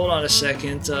word. Hold on a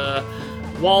second.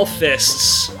 Wall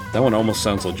Fists. That one almost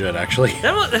sounds legit, actually.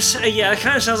 It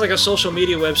kind of sounds like a social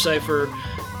media website for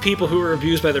people who were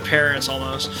abused by their parents,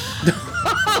 almost.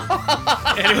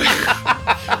 Anyway.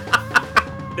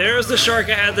 There's the shark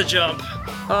I had to jump.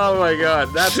 Oh my god,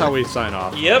 that's how we sign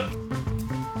off. Yep.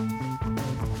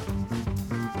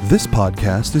 This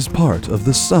podcast is part of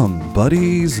the Some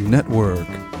Buddies Network.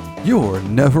 You're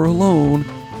never alone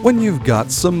when you've got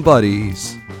some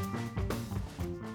buddies.